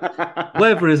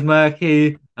 Weather is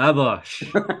murky. Abosh.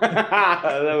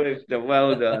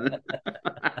 Well done.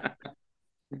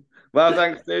 Well,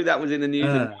 thanks, Stu. That was in the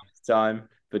news and time.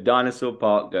 For Dinosaur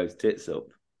Park goes tits up.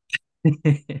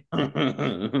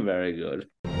 Very good.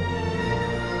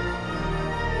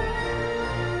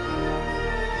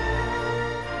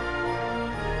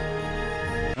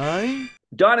 Aye?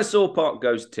 Dinosaur Park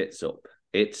goes tits up.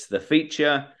 It's the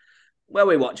feature where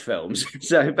we watch films.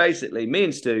 So basically, me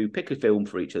and Stu pick a film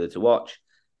for each other to watch.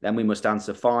 Then we must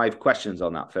answer 5 questions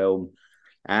on that film.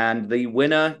 And the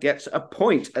winner gets a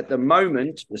point. At the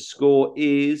moment, the score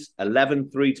is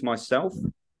 11-3 to myself.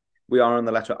 We are on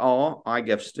the letter R. I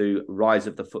gave Stu Rise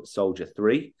of the Foot Soldier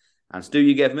 3. And Stu,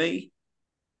 you gave me?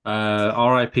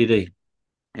 R.I.P.D.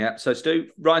 Yeah, so Stu,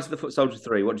 Rise of the Foot Soldier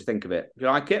 3. What do you think of it? Do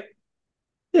you like it?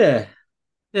 Yeah.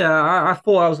 Yeah, I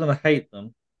thought I was going to hate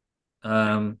them.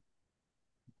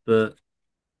 But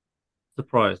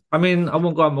surprised. I mean, I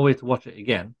won't go out of my way to watch it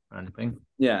again or anything.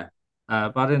 Yeah.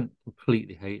 But I didn't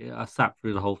completely hate it. I sat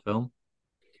through the whole film.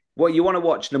 Well, you want to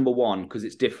watch number 1 because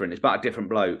it's different. It's about a different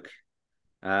bloke.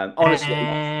 Honestly,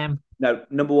 no,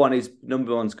 number one's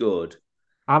good.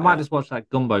 I might just watch that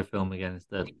Gumbo film again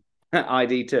instead.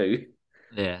 ID2.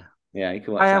 Yeah. Yeah, you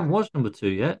can watch I that. haven't watched number 2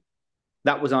 yet.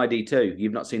 That was ID2.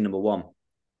 You've not seen number 1.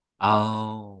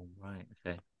 Oh, right.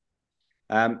 Okay.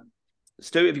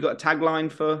 Stu, have you got a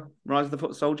tagline for Rise of the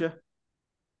Foot Soldier?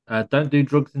 Don't do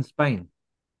drugs in Spain.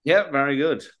 Yeah, very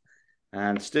good.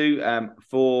 And Stu,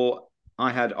 for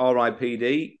I had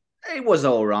R.I.P.D. It was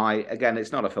all right. Again,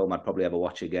 it's not a film I'd probably ever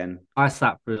watch again. I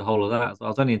sat through the whole of that. So I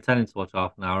was only intending to watch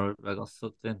half an hour. I got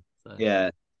sucked in. So.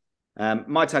 Yeah.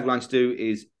 My tagline, Stu,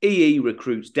 is EE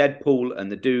recruits Deadpool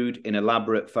and the Dude in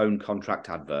elaborate phone contract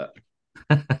advert.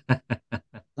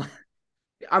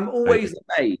 I'm always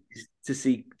amazed to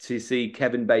see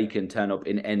Kevin Bacon turn up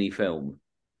in any film.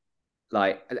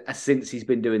 Like, since he's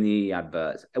been doing the EE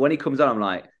adverts. And when he comes on, I'm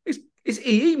like, it's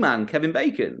EE man, Kevin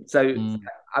Bacon. So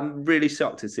I'm really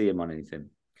shocked to see him on anything.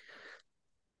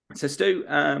 So, Stu,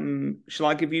 shall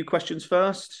I give you questions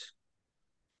first?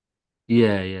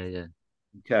 Yeah.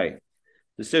 Okay.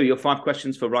 So, Stu, your 5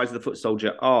 questions for Rise of the Foot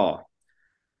Soldier are: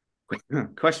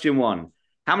 question 1.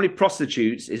 How many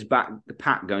prostitutes is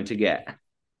Pat going to get?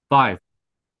 5.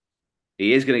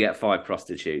 He is going to get 5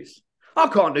 prostitutes. I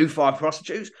can't do 5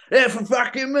 prostitutes. They're for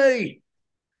fucking me.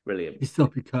 Brilliant. You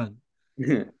stop, you can't.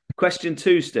 Question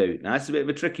 2, Stu. Now, that's a bit of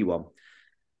a tricky one.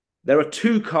 There are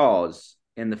 2 cars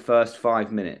in the first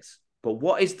 5 minutes, but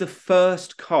what is the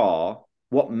first car?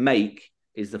 What make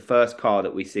is the first car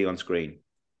that we see on screen?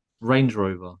 Range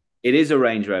Rover. It is a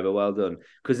Range Rover. Well done.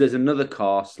 Because there's another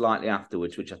car slightly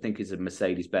afterwards, which I think is a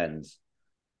Mercedes-Benz.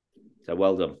 So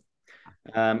well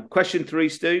done. Question 3,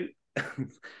 Stu.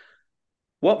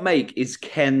 What make is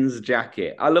Ken's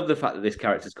jacket? I love the fact that this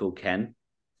character's called Ken.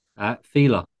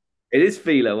 Feeler. It is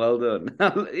Feeler. Well done.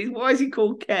 Why is he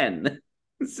called Ken?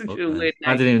 It's such a weird name.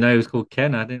 I didn't even know he was called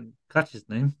Ken. I didn't catch his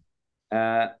name.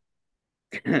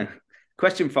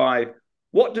 Question 5.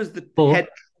 What does the head...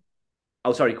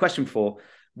 Oh, sorry. Question 4.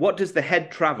 What does the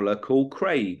head traveller call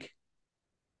Craig?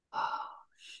 Oh,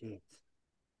 shit.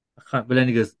 I can't... But then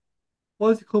he goes, why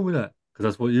does he call me that? Because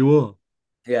that's what you are.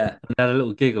 Yeah. And he had a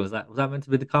little giggle. Was that meant to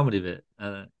be the comedy bit?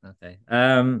 Okay. I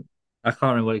can't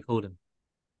remember what he called him.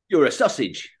 You're a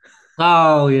sausage.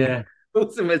 Oh, yeah.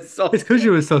 Ultimate sausage. It's because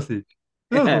you're a sausage.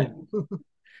 Yeah. Oh.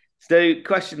 So,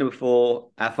 question number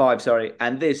 5, sorry.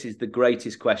 And this is the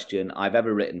greatest question I've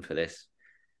ever written for this.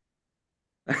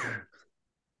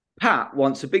 Pat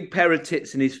wants a big pair of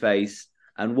tits in his face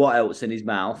and what else in his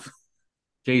mouth?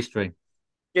 G-string.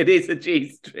 It is a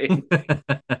G-string.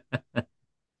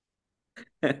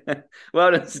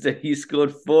 Well done, Steve. You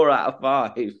scored 4 out of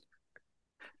 5. You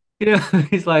know,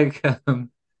 he's like,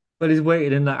 but he's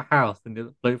waiting in that house and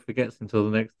the bloke forgets until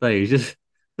the next day. He's just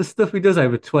the stuff he does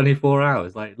over 24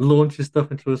 hours, like launches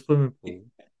stuff into a swimming pool.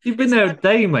 You've been there a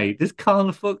day, mate. Just calm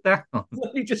the fuck down.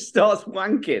 He just starts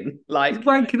wanking. Like, he's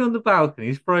wanking on the balcony.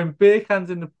 He's throwing beer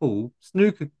cans in the pool,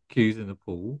 snooker cues in the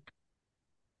pool.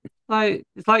 Like,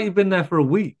 it's like you've been there for a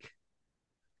week.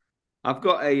 I've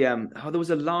got a there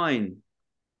was a line.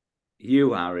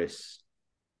 You, Harris.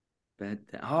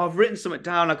 I've written something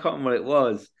down. I can't remember what it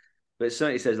was. But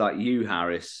something says like, you,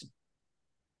 Harris.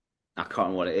 I can't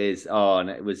remember what it is. Oh, and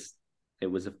it was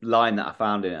a line that I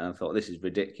found in it, and I thought, this is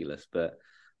ridiculous, but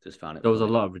just found it. There was a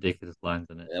lot of ridiculous lines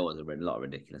in it. There was a lot of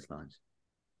ridiculous lines.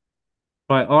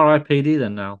 Right, R.I.P.D.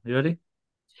 then now. You ready?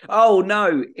 Oh,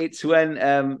 no. It's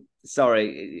when,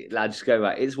 sorry, I'll just go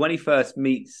back. It's when he first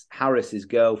meets Harris's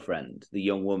girlfriend, the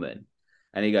young woman,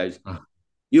 and he goes,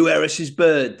 you Harris's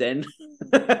bird, then.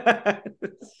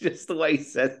 It's just the way he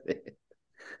says it.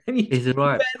 And he's a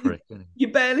right prick, isn't he?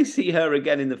 You barely see her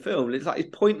again in the film. It's like it's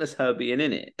pointless her being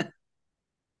in it.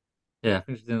 Yeah, I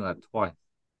think she's doing that twice.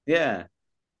 Yeah.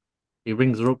 He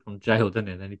rings her up from jail, doesn't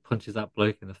he? And then he punches that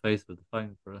bloke in the face with the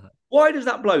phone for her. Why does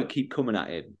that bloke keep coming at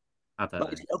him? I don't know.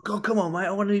 Oh, God, come on, mate.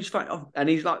 I want to use fight. And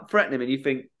he's like threatening him, and you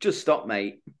think, just stop,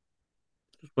 mate.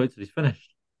 Just wait till he's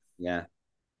finished. Yeah.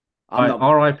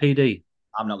 R.I.P.D.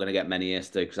 I'm not going to get many here,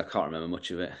 Stu, because I can't remember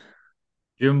much of it.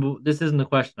 Do you remember? This isn't a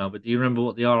question now, but do you remember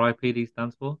what the R.I.P.D.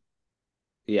 stands for?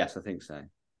 Yes, I think so.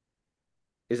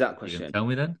 Is that a question? You can tell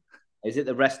me then. Is it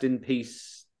the Rest in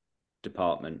Peace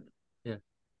department? Yeah.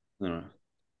 No.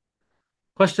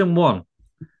 Question 1.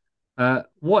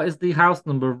 What is the house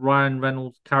number of Ryan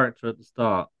Reynolds' character at the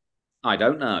start? I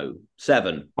don't know.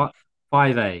 7.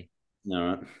 5A. All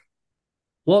right.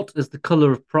 What is the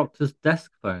colour of Proctor's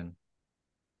desk phone?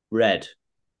 Red.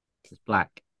 It's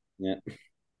black. Yeah.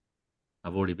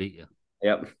 I've already beat you.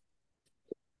 Yep.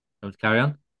 Want to carry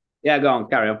on? Yeah, go on,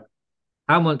 carry on.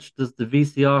 How much does the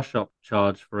VCR shop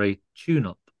charge for a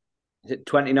tune-up? Is it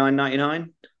 $29.99?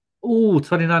 Oh,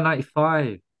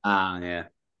 $29.95. Ah,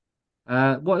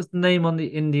 yeah. What is the name on the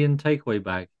Indian takeaway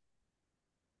bag?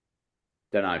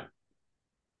 Don't know.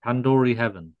 Tandoori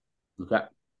Heaven. Okay.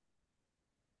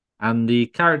 And the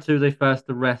character they first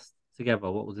arrest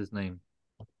together, what was his name?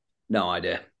 No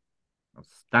idea.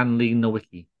 Stanley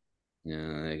Nowicki. Yeah,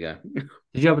 there you go.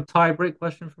 Did you have a tie-break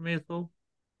question for me at all?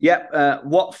 Yep.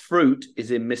 What fruit is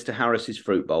in Mr. Harris's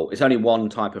fruit bowl? It's only one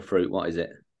type of fruit. What is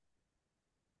it?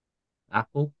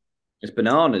 Apple. It's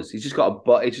bananas. He's just got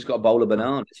a bowl of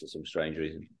bananas for some strange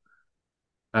reason.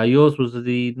 Yours was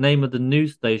the name of the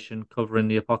news station covering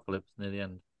the apocalypse near the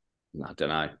end. I don't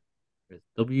know. It's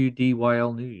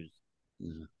WDYL News.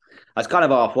 I was kind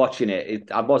of half watching it.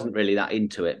 I wasn't really that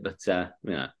into it, but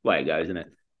way it goes, isn't it?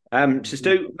 So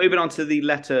Stu, moving on to the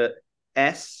letter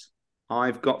S,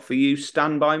 I've got for you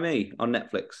Stand By Me on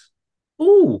Netflix.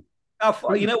 Oh,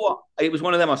 you know what? It was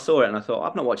one of them. I saw it and I thought,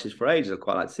 I've not watched this for ages. I'd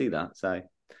quite like to see that. So,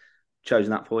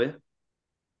 chosen that for you.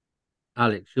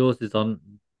 Alex, yours is on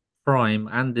Prime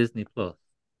and Disney Plus.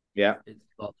 Yeah. It's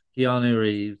got Keanu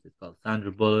Reeves, it's got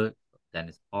Sandra Bullock,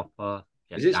 Dennis Hopper,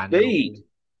 Is it Speed?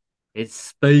 It's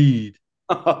Speed.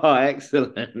 Oh,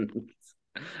 excellent.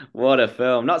 What a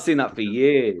film. Not seen that for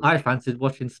years. I fancied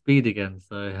watching Speed again,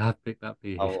 so I picked that for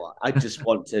you. Oh, I just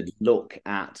want to look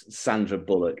at Sandra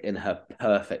Bullock in her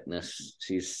perfectness.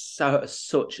 She's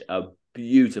such a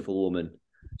beautiful woman.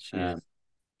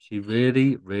 She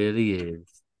really, really is.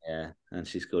 Yeah, and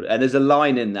she's good. And there's a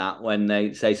line in that when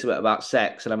they say something about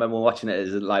sex, and I remember watching it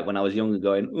as like when I was younger,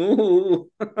 going, "Ooh."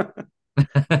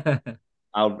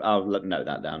 I'll note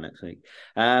that down next week.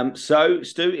 So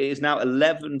Stu, it is now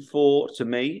 11-4 to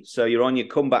me. So you're on your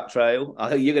comeback trail. I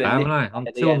think you're going to. I'm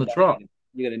 2 on the trot.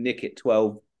 You're going to nick it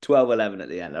 12-11 at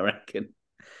the end, I reckon.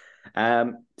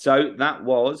 So that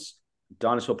was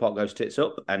Dinosaur Pot Goes Tits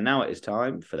Up, and now it is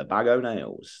time for the Bag o'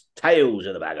 Nails. Tales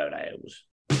of the Bag o' Nails.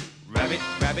 Rabbit,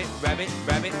 rabbit, rabbit,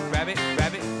 rabbit, rabbit,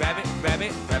 rabbit, rabbit,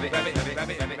 rabbit, rabbit,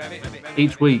 rabbit, rabbit.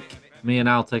 Each week, me and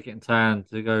Al take it in turn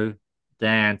to go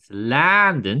down to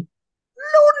London,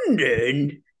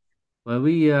 where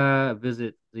we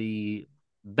visit the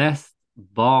best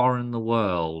bar in the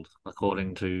world,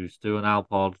 according to Stu and Al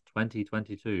Pod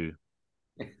 2022.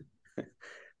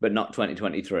 But not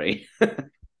 2023.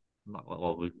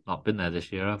 Well, we've not been there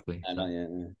this year, have we? Not yet.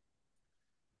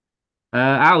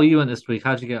 Al, you went this week.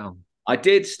 How'd you get on? I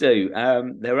did, Stu.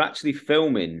 They were actually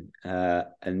filming a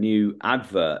new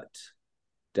advert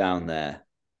down there.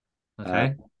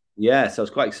 Okay. Yeah, so I was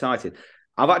quite excited.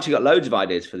 I've actually got loads of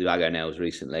ideas for the Bag o' Nails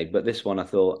recently, but this one I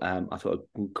thought I'd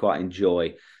quite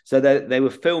enjoy. So they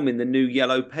were filming the new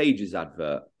Yellow Pages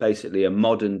advert, basically a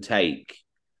modern take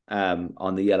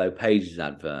on the Yellow Pages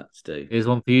advert, Stu. Here's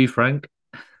one for you, Frank.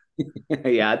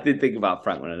 Yeah, I did think about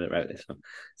Frank when I wrote this one.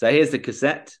 So here's the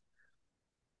cassette.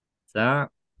 So,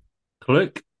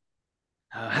 click.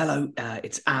 Hello,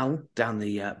 it's Al down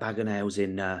the Bag o' Nails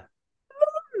in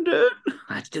London.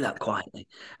 I had to do that quietly.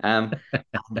 I'm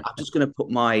just going to put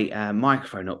my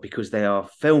microphone up because they are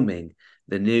filming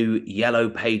the new Yellow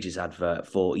Pages advert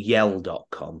for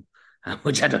Yell.com,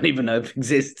 which I don't even know if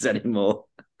exists anymore.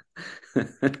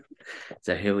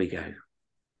 So here we go.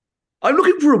 I'm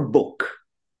looking for a book.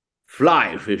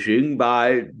 Fly Fishing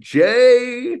by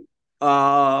J.R.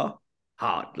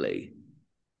 Hartley.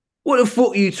 What the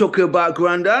fuck are you talking about,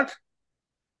 Grandad?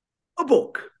 A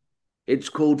book. It's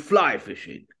called Fly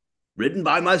Fishing. Written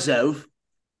by myself,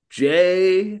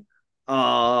 J.R.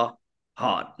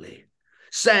 Hartley.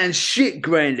 Sounds shit,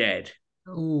 Grandad.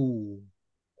 Oh.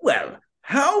 Well,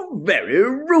 how very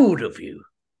rude of you.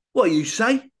 What you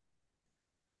say?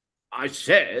 I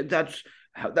said that's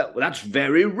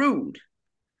very rude.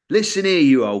 Listen here,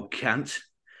 you old cunt.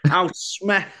 I'll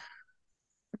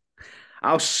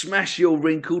smash your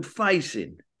wrinkled face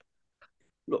in.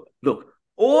 Look,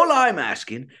 all I'm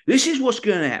asking, this is what's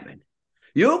going to happen.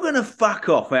 You're going to fuck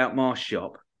off out my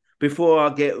shop before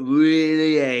I get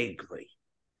really angry.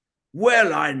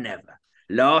 Well, I never.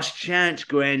 Last chance,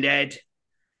 Grandad.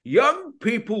 Young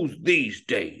people these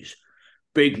days.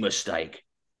 Big mistake.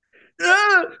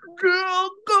 My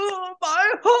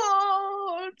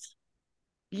heart.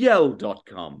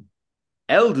 Yell.com.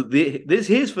 This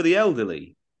here's for the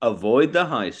elderly. Avoid the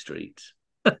high street.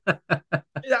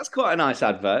 That's quite a nice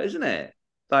advert, isn't it?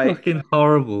 Fucking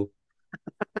horrible.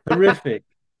 Horrific.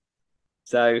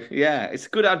 So yeah, it's a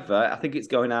good advert. I think it's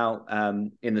going out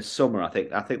in the summer. I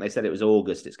think they said it was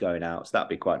August. It's going out, so that'd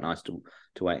be quite nice to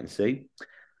wait and see.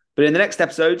 But in the next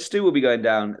episode, Stu will be going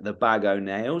down the Bag o'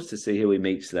 Nails to see who he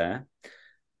meets there.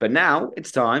 But now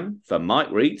it's time for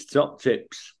Mike Reed's top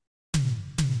tips.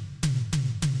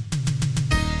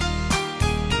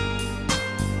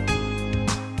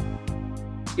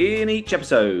 In each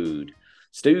episode,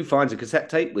 Stu finds a cassette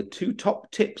tape with 2 top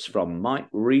tips from Mike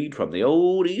Reed from the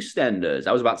old EastEnders.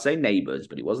 I was about to say Neighbours,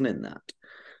 but he wasn't in that.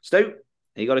 Stu,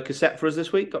 you got a cassette for us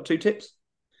this week? Got 2 tips?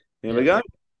 Here we go.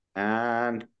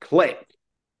 And click.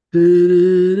 Tell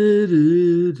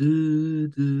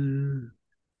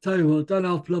you what, don't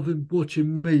half love him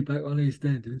watching me back on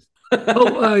EastEnders.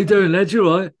 Oh, how you doing, lads? You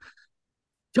all right?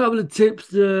 Couple of tips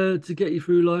to get you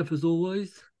through life as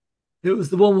always. It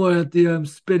was the one where I had the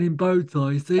spinning bow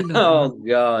tie. You seen that? Oh,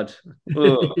 God.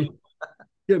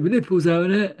 Yeah, Get my nipples out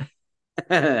in it.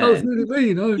 That was really me,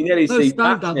 You nearly No see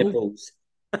stunt Pat's double. nipples.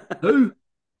 Who?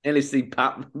 Nearly see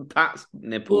Pat's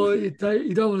nipples. Boy,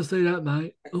 you don't want to see that,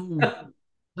 mate. Oh,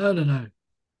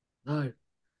 no.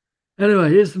 Anyway,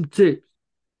 here's some tips.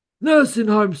 Nursing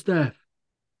home staff.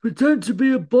 Pretend to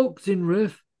be a boxing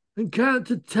ref and count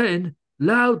to 10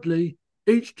 loudly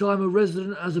each time a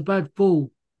resident has a bad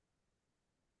fall.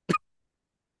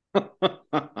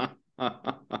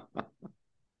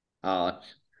 Harsh.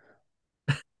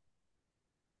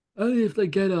 Only if they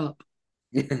get up.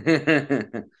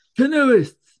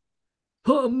 Canoeists.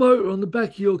 Put a motor on the back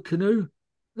of your canoe,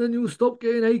 then you'll stop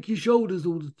getting achy shoulders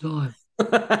all the time.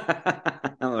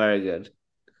 Very good.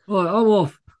 Right, I'm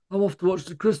off. I'm off to watch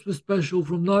the Christmas special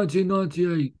from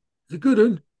 1998. It's a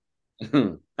good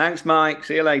one. Thanks, Mike.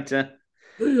 See you later.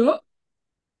 See ya.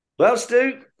 Well,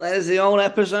 Stu, there's the old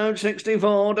episode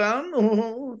 64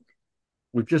 done.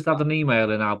 We've just had an email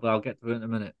in now, but I'll get to it in a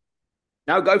minute.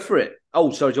 Now go for it.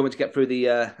 Oh, sorry. Do you want me to get through the?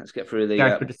 Let's get through the.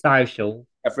 Go for the social.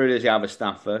 Get through the other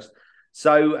stuff first.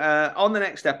 So on the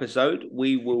next episode,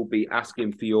 we will be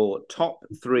asking for your top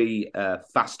 3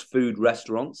 fast food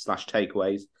restaurants /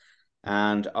 takeaways,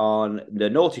 and on the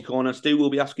naughty corner, Stu will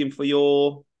be asking for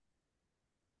your.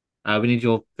 We need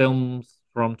your films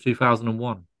from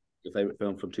 2001. Your favourite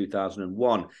film from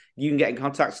 2001. You can get in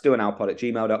contact,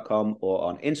 stuandalpod@gmail.com, or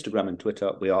on Instagram and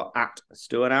Twitter, we are at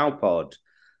stuandalpod.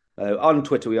 On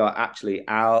Twitter, we are actually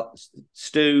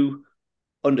Stu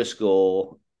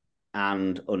 _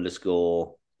 and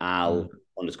 _ Al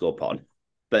 _ pod.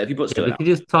 But if you put Stu you can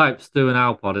just type Stu and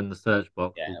Alpod in the search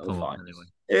box. Yeah, it'll come up anyway.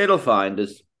 It'll find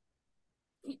us.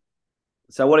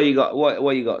 So what have you got?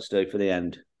 What you got, Stu, for the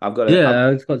end? I've got.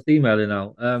 It's got the email in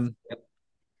now. Let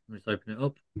me just open it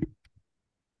up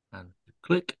and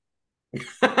click.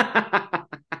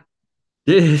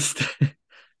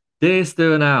 Dear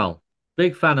Stu and Al,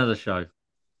 big fan of the show.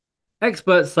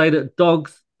 Experts say that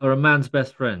dogs are a man's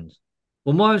best friends.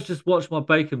 Well, mine's just watched my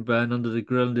bacon burn under the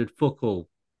grill and did fuck all.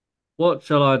 What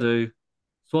shall I do?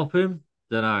 Swap him?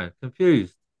 Dunno.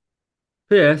 Confused.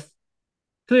 P.S.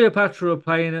 Cleopatra are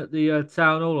playing at the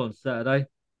town hall on Saturday. If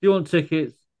you want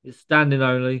tickets, it's standing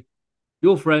only.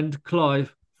 Your friend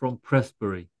Clive from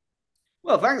Pressbury.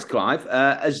 Well, thanks, Clive.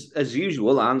 As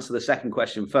usual, I'll answer the second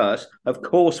question first. Of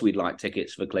course, we'd like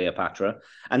tickets for Cleopatra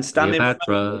and standing.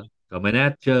 Cleopatra coming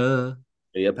at you.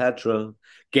 Cleopatra,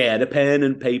 get a pen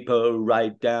and paper,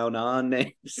 write down our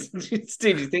names.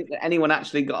 Did you think that anyone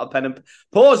actually got a pen and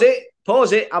pause it?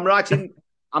 I'm writing.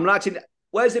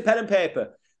 Where's the pen and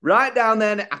paper? Write down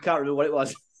there. I can't remember what it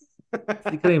was. You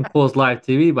couldn't even pause live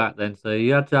TV back then, so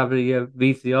you had to have your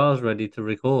VCRs ready to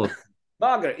record.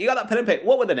 Margaret, you got that pen and paper?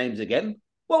 What were the names again?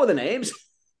 What were the names?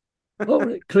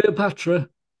 Oh, Cleopatra.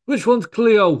 Which one's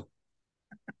Cleo?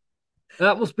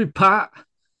 That must be Pat.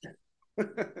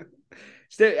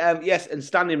 Stu, yes, and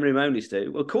standing room only,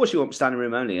 Stu. Well, of course you want standing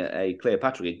room only at a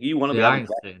Cleopatra gig. You want to be I ain't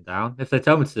sitting down. If they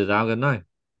tell me to sit down, I'm going to no.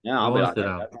 Yeah, I'll be like,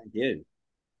 no, thank you.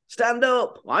 Stand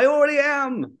up. I already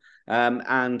am.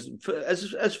 And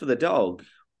as for the dog,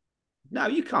 no,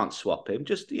 you can't swap him.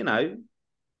 Just, you know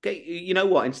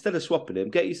what? Instead of swapping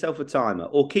him, get yourself a timer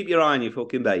or keep your eye on your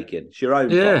fucking bacon. It's your own.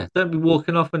 Yeah, don't be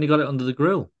walking off when you got it under the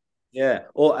grill. Yeah.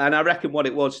 And I reckon what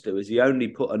it was, Stu, is he only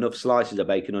put enough slices of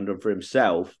bacon under him for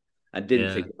himself and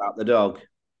didn't think about the dog.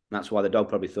 That's why the dog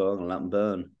probably thought, I'm going to let him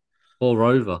burn. Or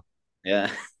Rover. Yeah.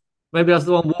 Maybe that's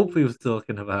the one Wolfie was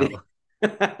talking about.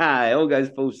 It all goes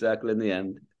full circle in the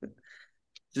end.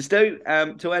 So, Stu,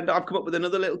 to end, I've come up with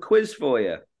another little quiz for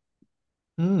you.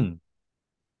 Is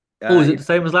it the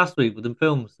same as last week with the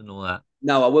films and all that?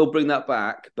 No, I will bring that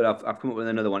back, but I've come up with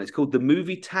another one. It's called the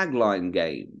movie tagline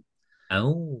game.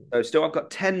 Oh. So, Stu, I've got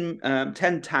 10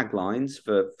 taglines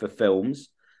for films,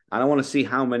 and I want to see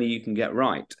how many you can get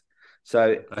right.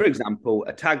 So, for example,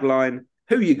 a tagline,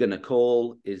 who you going to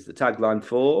call, is the tagline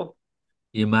for?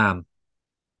 Your mum.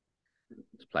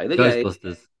 Let's play the Ghostbusters.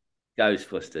 game.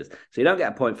 Ghostbusters. So you don't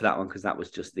get a point for that one because that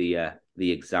was just the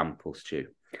example, Stu.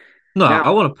 No, now, I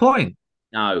want a point.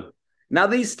 No. Now,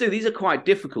 these are quite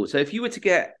difficult. So if you were to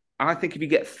get, I think if you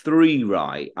get 3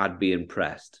 right, I'd be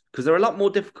impressed because they're a lot more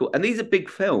difficult. And these are big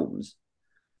films.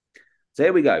 So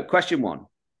here we go. Question 1.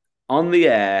 On the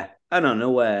air and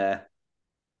unaware.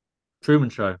 Truman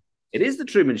Show. It is the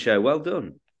Truman Show. Well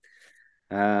done.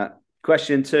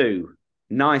 Question 2.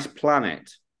 Nice planet.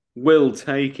 We'll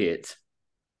take it.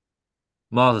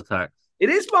 Mars Attacks. It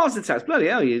is Mars Attacks. Bloody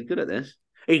hell, you're good at this.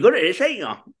 You're good at this, ain't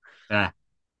you?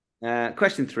 Yeah.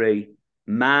 Question 3.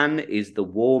 Man is the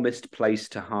warmest place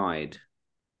to hide.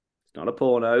 It's not a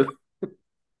porno.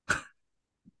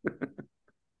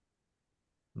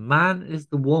 Man is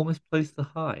the warmest place to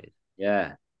hide?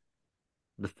 Yeah.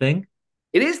 The Thing.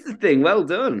 It is The Thing. Well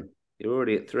done. You're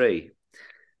already at 3.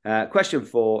 Question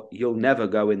 4. You'll never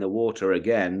go in the water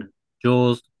again.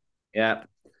 Jaws. Yeah.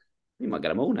 You might get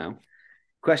them all now.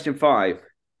 Question 5.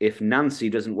 If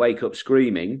Nancy doesn't wake up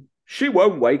screaming, she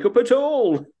won't wake up at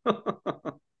all.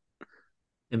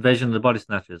 Invasion of the Body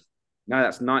Snatchers. No,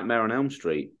 that's Nightmare on Elm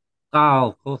Street. Oh,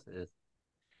 of course it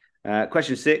is.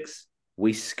 Question 6.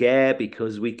 We scare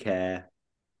because we care.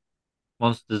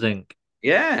 Monsters Inc.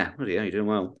 Yeah. Oh, yeah, you're doing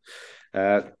well.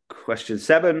 Question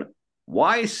 7.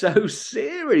 Why so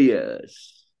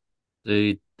serious?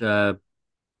 The Dark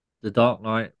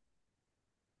Knight.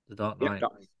 The Dark Knight.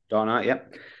 Yep, Dark Knight,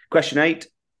 yep. Question 8.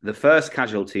 The first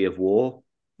casualty of war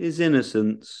is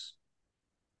innocence.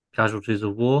 Casualties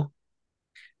of War.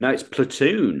 No, it's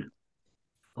Platoon.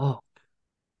 Oh,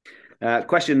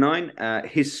 Question 9.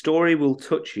 His story will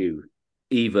touch you,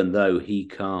 even though he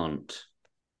can't.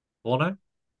 Porno.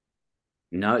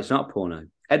 No, it's not porno.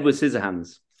 Edward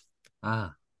Scissorhands.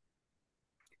 Ah.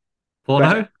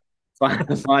 Porno.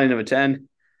 Final number 10.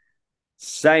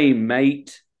 Same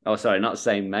mate. Oh, sorry, not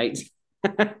same mate.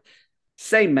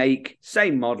 Same make,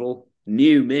 same model,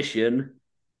 new mission.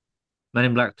 Men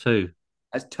in Black 2.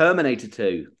 That's Terminator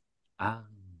 2. Ah.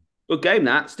 Good game,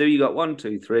 that. Stu, you got 1,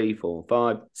 2, 3, 4,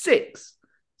 5, 6.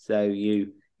 So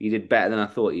you did better than I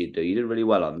thought you'd do. You did really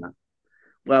well on that.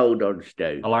 Well done,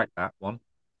 Stu. I like that one.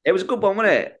 It was a good one,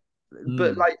 wasn't it?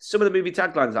 But like some of the movie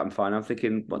taglines that I'm finding, I'm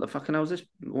thinking, what the fucking hell is this?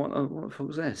 What the fuck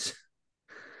was this?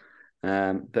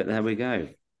 But there we go.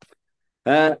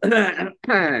 Ow!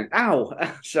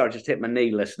 Sorry, I just hit my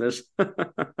knee, listeners.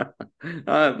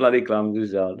 I'm bloody clumsy,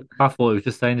 son. I thought he was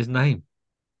just saying his name.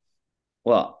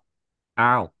 What?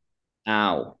 Ow.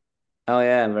 Ow. Oh,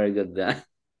 yeah, very good there.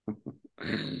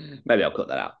 Maybe I'll cut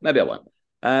that out. Maybe I won't.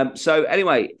 So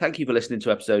anyway, thank you for listening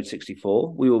to episode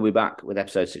 64. We will be back with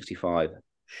episode 65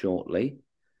 shortly.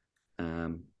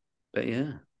 But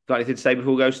yeah. Got anything to say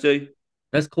before we go, Stu?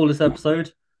 Let's call this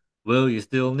episode Will You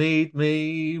Still Need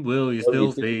Me? Will You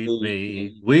Still Feed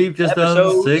Me? We've just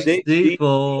done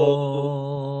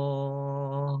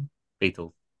 64.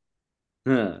 Beatles.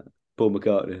 Paul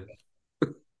McCartney.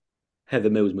 Heather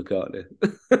Mills McCartney.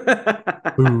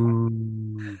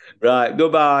 Right,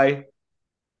 goodbye.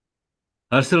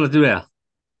 I still do it.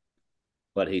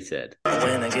 What he said.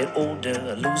 When I get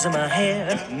older, losing my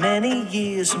hair many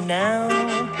years from now,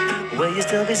 will you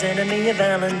still be sending me a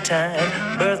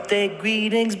Valentine? Birthday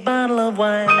greetings, bottle of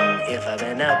wine. If I've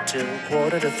been out till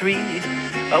 2:45,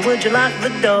 or would you lock the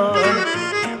door?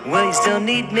 Will you still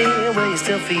need me? Will you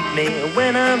still feed me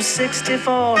when I'm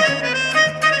 64?